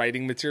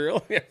writing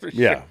material.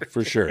 Yeah,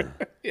 for sure.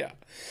 Yeah,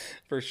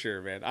 for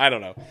sure, man. I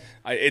don't know.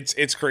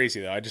 It's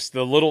crazy though. I just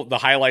the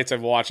highlights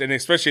I've watched, and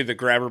especially the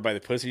grabber by the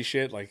pussy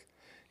shit. Like,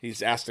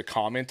 he's asked to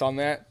comment on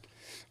that.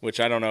 Which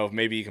I don't know if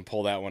maybe you can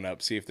pull that one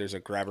up, see if there's a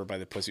grabber by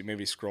the pussy.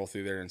 Maybe scroll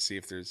through there and see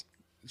if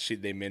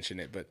they mention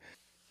it. But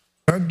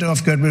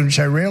Bergdorf Goodman, which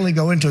I rarely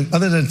go into,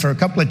 other than for a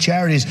couple of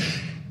charities.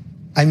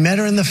 I met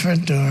her in the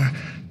front door.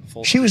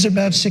 She was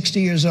about 60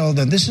 years old,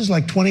 and this is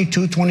like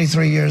 22,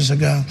 23 years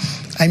ago.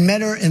 I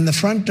met her in the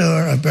front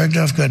door of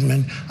Bergdorf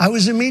Goodman. I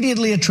was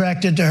immediately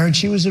attracted to her, and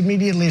she was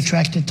immediately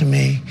attracted to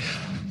me.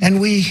 And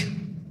we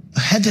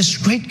had this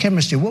great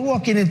chemistry. We're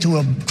walking into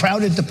a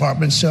crowded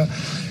department store.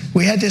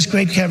 We had this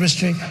great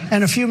chemistry,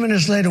 and a few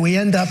minutes later, we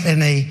end up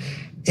in a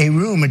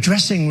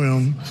dressing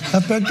room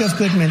of Bergdorf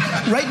Goodman,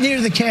 right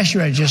near the cash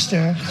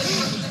register.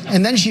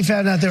 And then she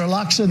found out there were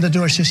locks on the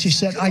door, so she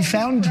said, I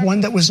found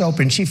one that was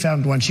open. She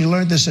found one. She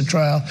learned this at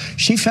trial.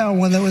 She found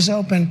one that was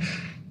open.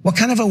 What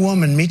kind of a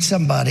woman meets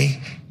somebody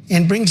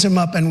and brings them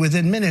up, and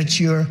within minutes,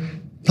 you're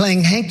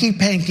playing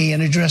hanky-panky in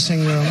a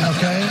dressing room,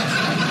 okay?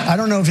 I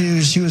don't know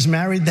if she was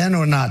married then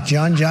or not.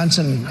 John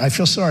Johnson, I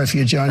feel sorry for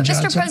you, John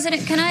Johnson. Mr.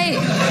 President, can I...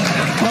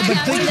 No, but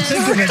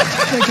think of it.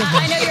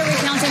 I know you're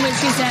recounting what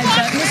she said,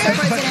 but Mr.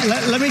 President...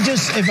 But let me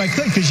just, if I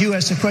could, because you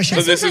asked the question.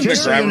 So this is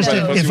just so you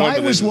understand, if I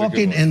was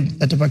walking in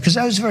at the bar, because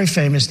I was very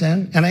famous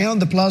then, and I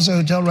owned the Plaza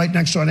Hotel right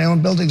next door, and I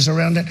owned buildings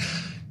around it,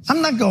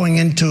 I'm not going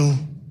into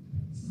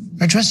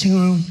a dressing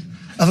room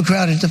of a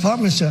crowded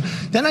department store.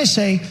 Then I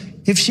say,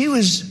 if she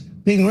was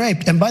being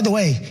raped, and by the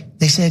way,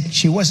 they said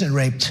she wasn't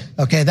raped.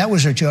 Okay, that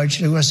was her charge.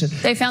 She wasn't.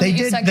 They found that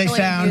you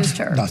sexually abused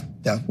her.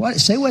 No, what?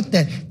 Say what?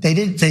 They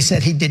did. They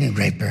said he didn't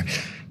rape her,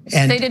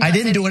 and I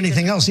didn't do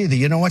anything else either.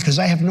 You know what? Because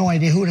I have no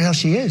idea who the hell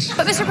she is.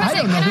 But Mr. President, I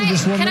don't know who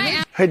this woman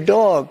is. Her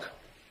dog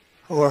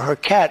or her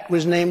cat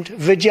was named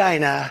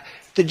Vagina.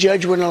 The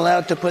judge wasn't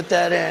allowed to put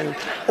that in.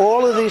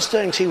 All of these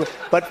things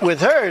but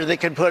with her, they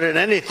could put in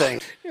anything.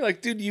 You're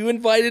like, dude, you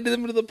invited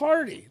him to the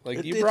party.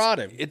 Like, you brought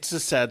him. It's a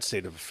sad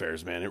state of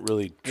affairs, man. It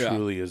really,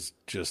 truly is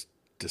just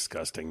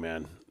disgusting,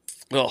 man.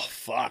 Oh,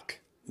 fuck.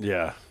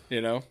 Yeah. You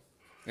know?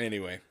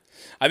 Anyway.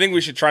 I think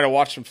we should try to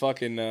watch some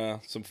fucking,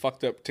 some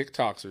fucked up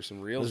TikToks or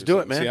some reels. Let's do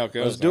it, man. See how it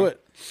goes. Let's do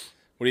it.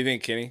 What do you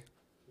think, Kenny?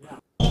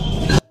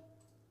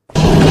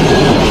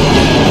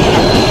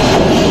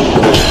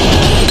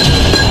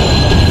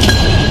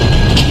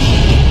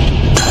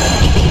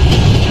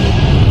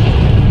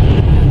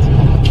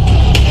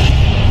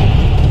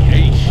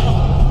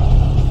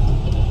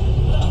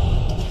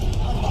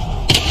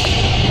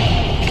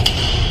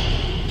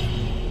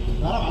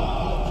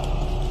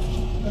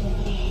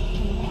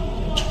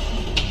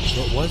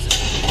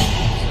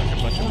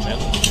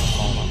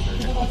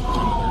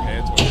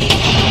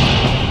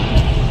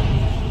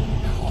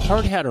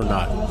 Hard hat or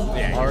not?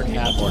 Yeah, hard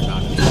hat or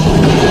not?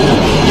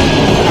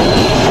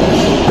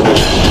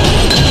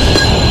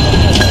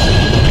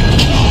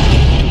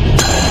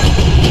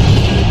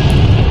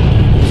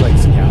 It's like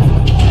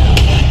scaffold.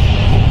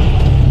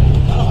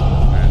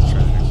 Let's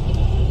try the next one.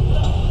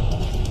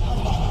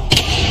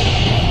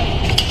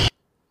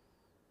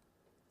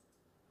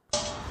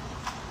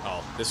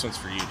 Oh, this one's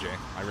for you, Jay.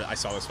 I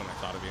saw this one. I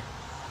thought of you.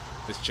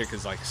 This chick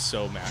is like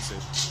so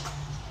massive.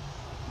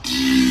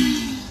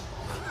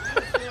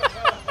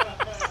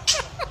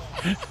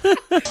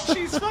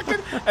 She's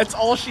fucking. That's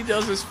all she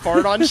does is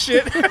fart on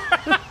shit. Oh,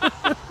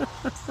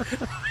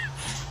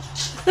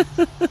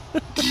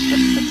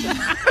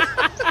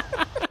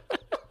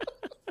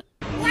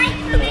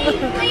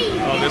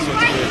 this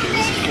one's good, dude.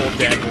 This is full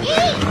dead.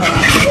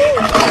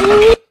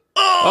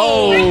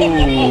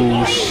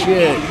 Oh,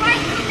 shit.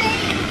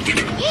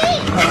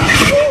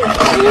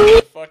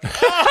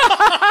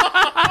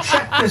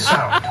 Check this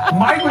out.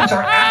 Migrants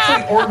are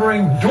actually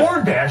ordering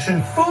DoorDash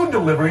and food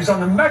deliveries on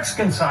the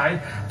Mexican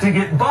side to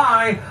get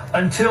by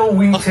until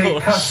we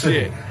take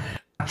custody. Shit.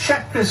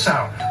 Check this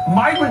out.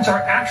 Migrants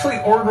are actually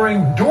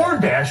ordering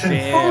DoorDash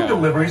and food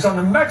deliveries on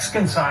the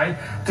Mexican side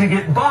to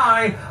get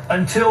by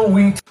until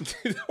we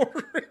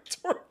ordering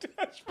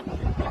DoorDash.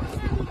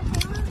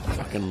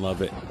 Fucking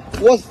love it.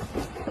 What?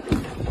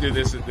 Dude,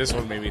 this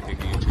one made me think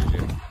of you too,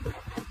 dude.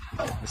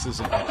 This is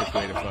an epic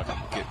way to fucking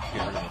get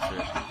rid of a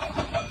fish.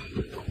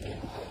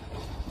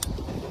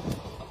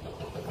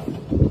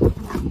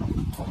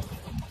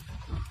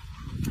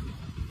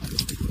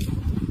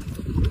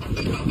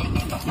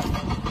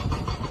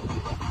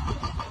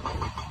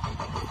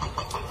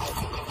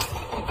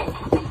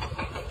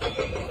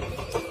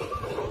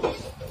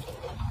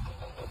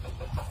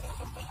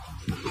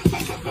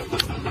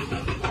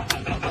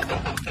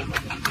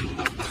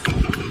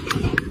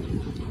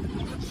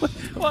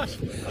 What?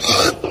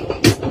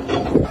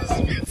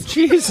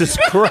 Jesus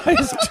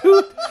Christ,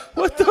 dude.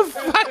 What the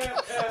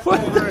fuck?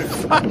 What the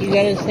fuck? You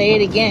gotta say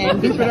it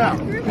again. Keep it out.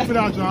 Keep it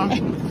out, John.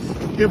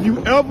 If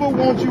you ever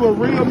want you a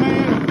real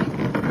man,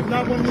 it's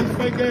not one of these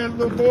fake ass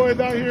little boys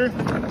out here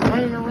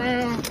running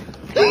around.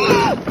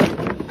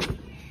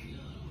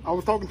 I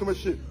was talking too much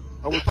shit.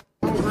 I was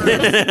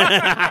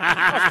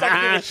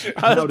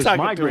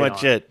talking too much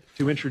shit.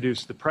 To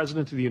introduce the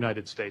President of the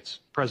United States,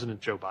 President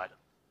Joe Biden.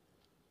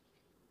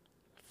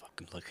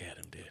 Fucking look at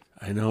him, dude.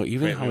 I know,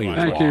 even how he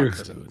Thank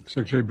walks. you,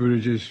 Secretary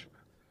Buttigieg.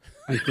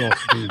 Thank you all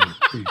for being here.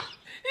 Please.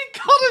 He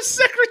called him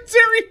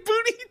Secretary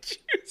Booty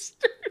Juice,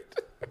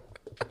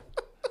 dude.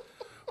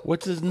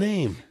 What's his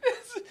name?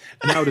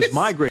 Now it is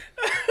my great.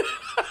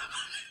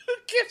 Who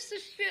gives a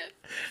shit?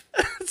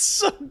 That's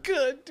so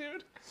good,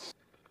 dude.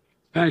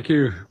 Thank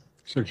you,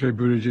 Secretary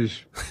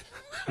Buttigieg.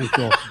 Thank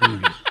you all for being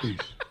here. Please.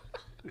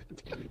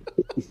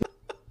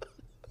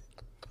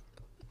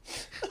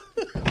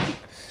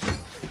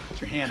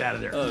 Get your hand out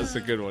of there. Oh, that's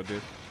a good one,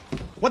 dude.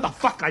 What the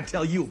fuck I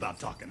tell you about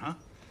talking, huh?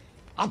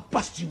 I'll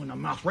bust you in the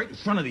mouth right in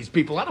front of these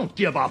people. I don't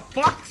give a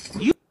fuck.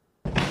 You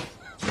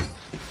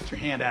get your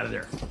hand out of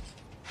there.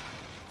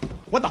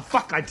 What the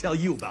fuck I tell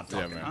you about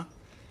talking, huh?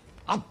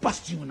 I'll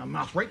bust you in the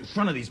mouth right in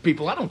front of these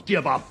people. I don't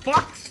give a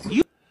fuck.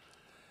 You.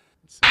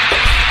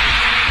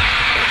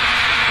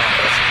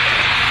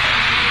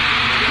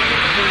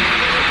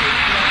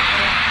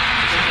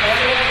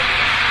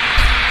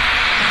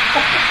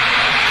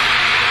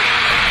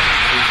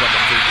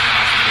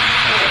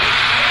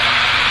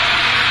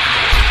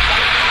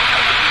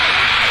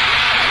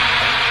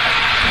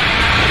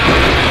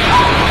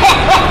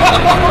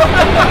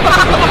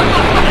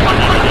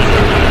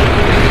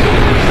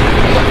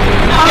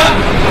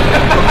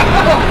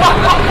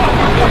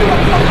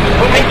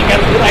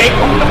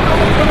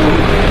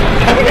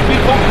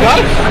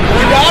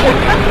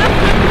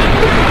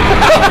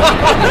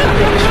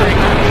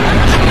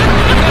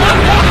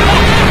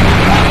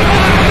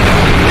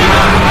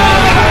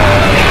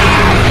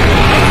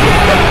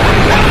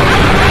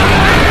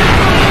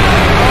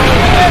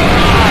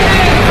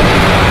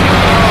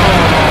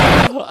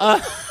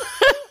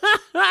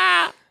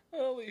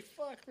 Holy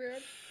fuck,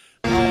 man.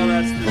 Oh,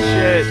 that's the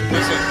shit.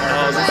 This is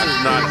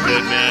not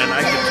good, man.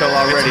 I can tell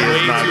already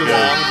it's not too good.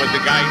 long, but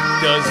the guy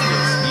does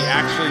this. He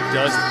actually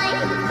does it.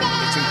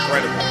 It's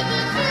incredible,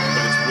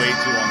 but it's way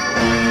too long.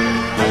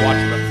 I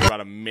watched it for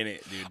about a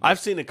minute, dude. I've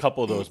seen a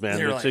couple of those, man.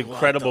 They're It's like,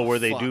 incredible what the where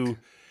they fuck? do,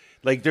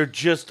 like they're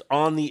just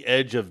on the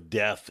edge of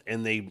death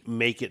and they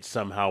make it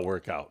somehow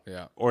work out.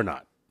 Yeah. Or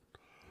not.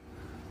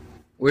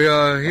 We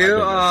are here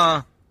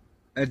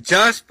at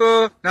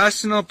Jasper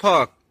National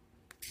Park.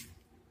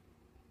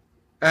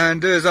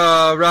 And there's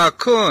a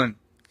raccoon.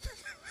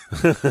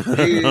 He's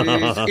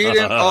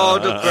eating all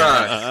the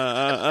grass.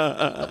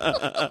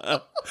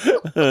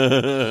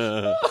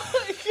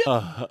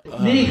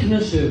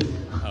 79.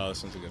 Oh,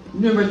 this one's a good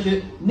one.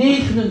 Nummertje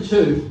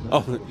 29.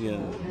 Oh,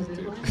 yeah.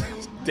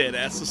 Dead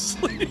ass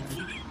asleep.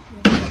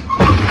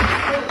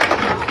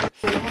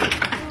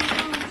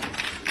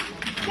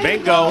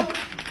 Bingo.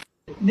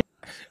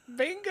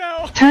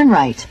 Bingo. Turn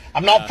right.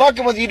 I'm not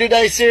fucking with you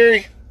today,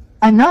 Siri.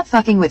 I'm not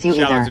fucking with you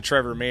Shout out either. to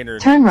Trevor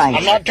Maynard. Turn right.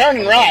 I'm not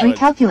turning right.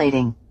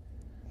 Recalculating.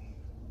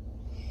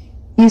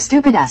 You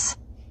stupid ass.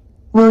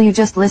 Will you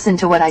just listen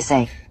to what I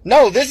say?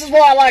 No, this is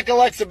why I like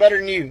Alexa better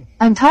than you.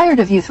 I'm tired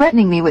of you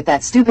threatening me with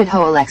that stupid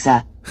hoe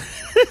Alexa.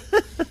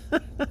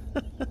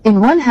 In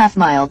 1/2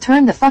 mile,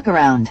 turn the fuck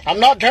around. I'm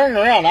not turning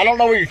around. I don't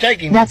know where you're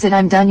taking me. That's it,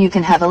 I'm done. You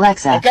can have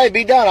Alexa. Okay,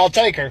 be done. I'll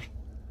take her.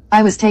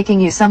 I was taking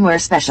you somewhere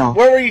special.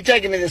 Where were you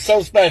taking me that's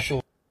so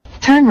special?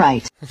 Turn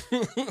right.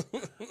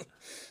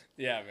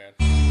 Yeah,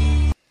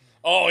 man.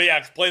 Oh, yeah,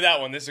 play that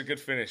one. This is a good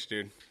finish,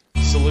 dude.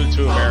 Salute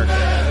to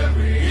America.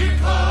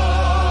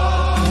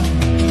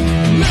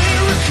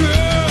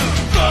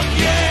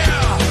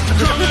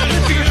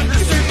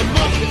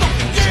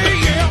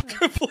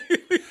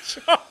 Completely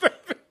chopped it.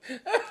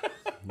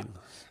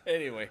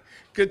 Anyway,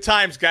 good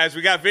times, guys.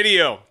 We got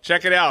video.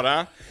 Check it out,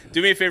 huh?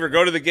 Do me a favor.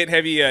 Go to the Get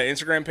Heavy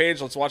Instagram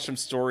page. Let's watch some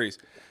stories.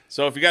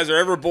 So if you guys are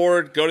ever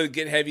bored, go to the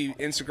Get Heavy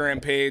Instagram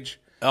page.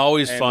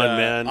 Always And, fun,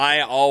 man. I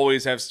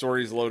always have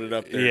stories loaded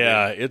up there.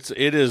 Yeah, dude.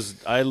 it is.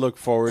 I look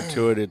forward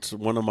to it. It's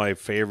one of my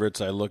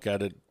favorites. I look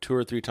at it 2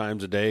 or 3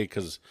 times a day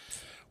because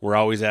we're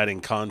always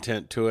adding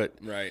content to it.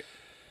 Right.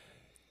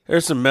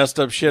 There's some messed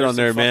up shit on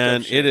there,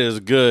 man. It is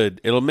good.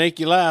 It'll make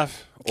you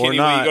laugh or Kenny,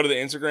 not. will you go to the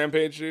Instagram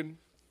page, dude?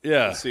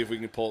 Yeah. Let's see if we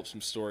can pull up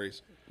some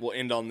stories. We'll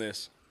end on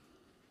this.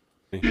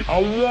 I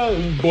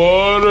want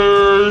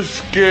butter,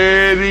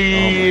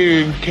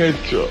 spaghetti, and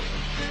ketchup.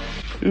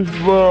 It's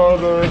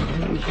butter.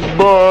 It's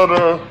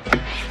butter.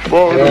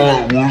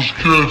 Butter. Where's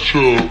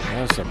ketchup?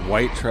 That's some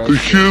white trash. The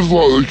kids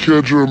like the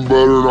ketchup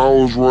better, and I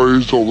was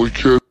raised on the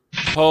ketchup.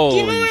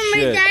 Holy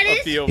shit.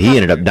 He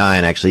ended up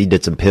dying, actually. He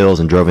did some pills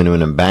and drove into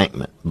an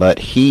embankment. But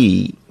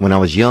he, when I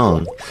was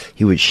young,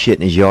 he would shit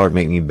in his yard,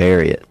 make me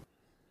bury it.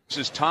 This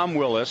is Tom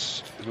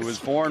Willis, who was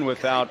born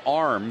without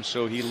arms,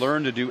 so he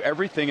learned to do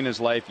everything in his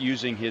life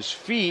using his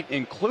feet,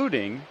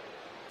 including...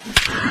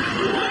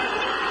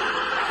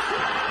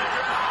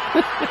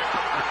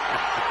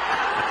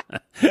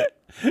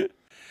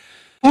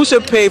 Who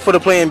should pay for the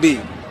Plan B?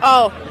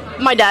 Oh,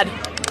 my dad.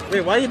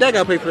 Wait, why your dad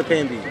gotta pay for the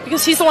Plan B?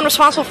 Because he's the one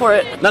responsible for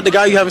it. Not the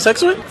guy you having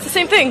sex with? It's the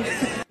same thing.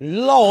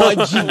 Lord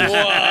Jesus.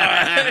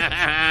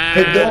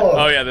 Her dog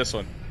Oh, yeah, this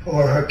one.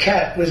 or her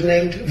cat was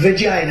named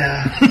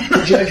Vagina.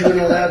 The judge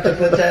wasn't allowed to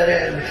put that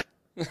in.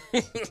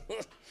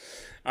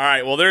 All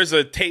right, well, there's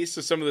a taste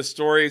of some of the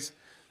stories.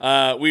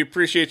 We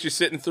appreciate you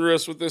sitting through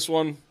us with this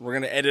one. We're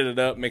going to edit it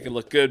up, make it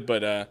look good,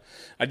 but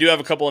I do have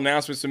a couple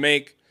announcements to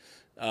make.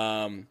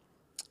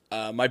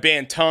 My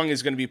band Tongue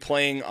is going to be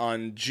playing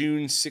on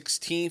June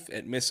 16th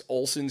at Miss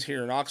Olson's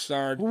here in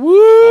Oxnard.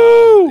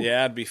 Woo!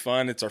 Yeah, it'd be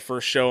fun. It's our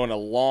first show in a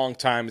long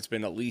time. It's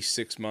been at least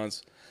 6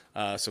 months.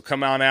 So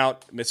come on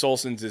out. Miss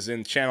Olson's is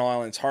in Channel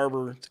Islands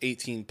Harbor. It's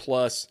 18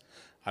 plus.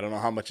 I don't know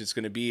how much it's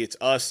going to be. It's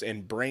us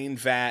and Brain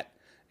Vat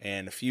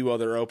and a few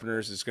other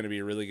openers. It's going to be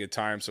a really good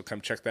time. So come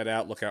check that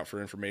out. Look out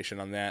for information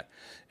on that.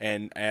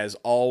 And as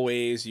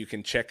always, you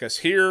can check us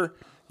here,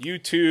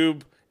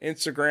 YouTube,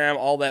 Instagram,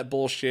 all that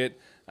bullshit.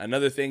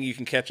 Another thing you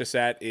can catch us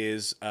at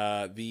is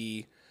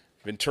the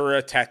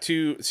Ventura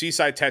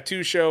Seaside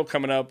Tattoo Show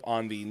coming up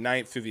on the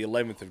 9th through the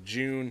 11th of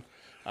June.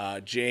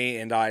 Jay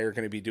and I are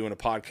going to be doing a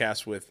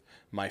podcast with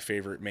my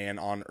favorite man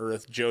on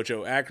earth,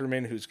 Jojo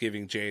Ackerman, who's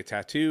giving Jay a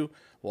tattoo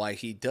while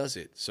he does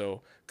it.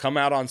 So come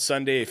out on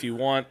Sunday if you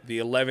want. The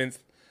 11th,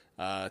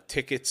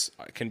 tickets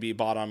can be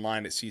bought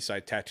online at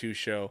Seaside Tattoo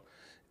Show.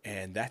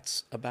 And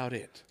that's about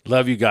it.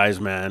 Love you guys,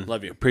 man.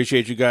 Love you.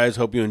 Appreciate you guys.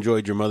 Hope you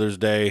enjoyed your Mother's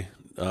Day.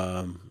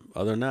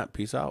 Other than that,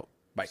 peace out.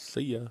 Bye.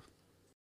 See ya.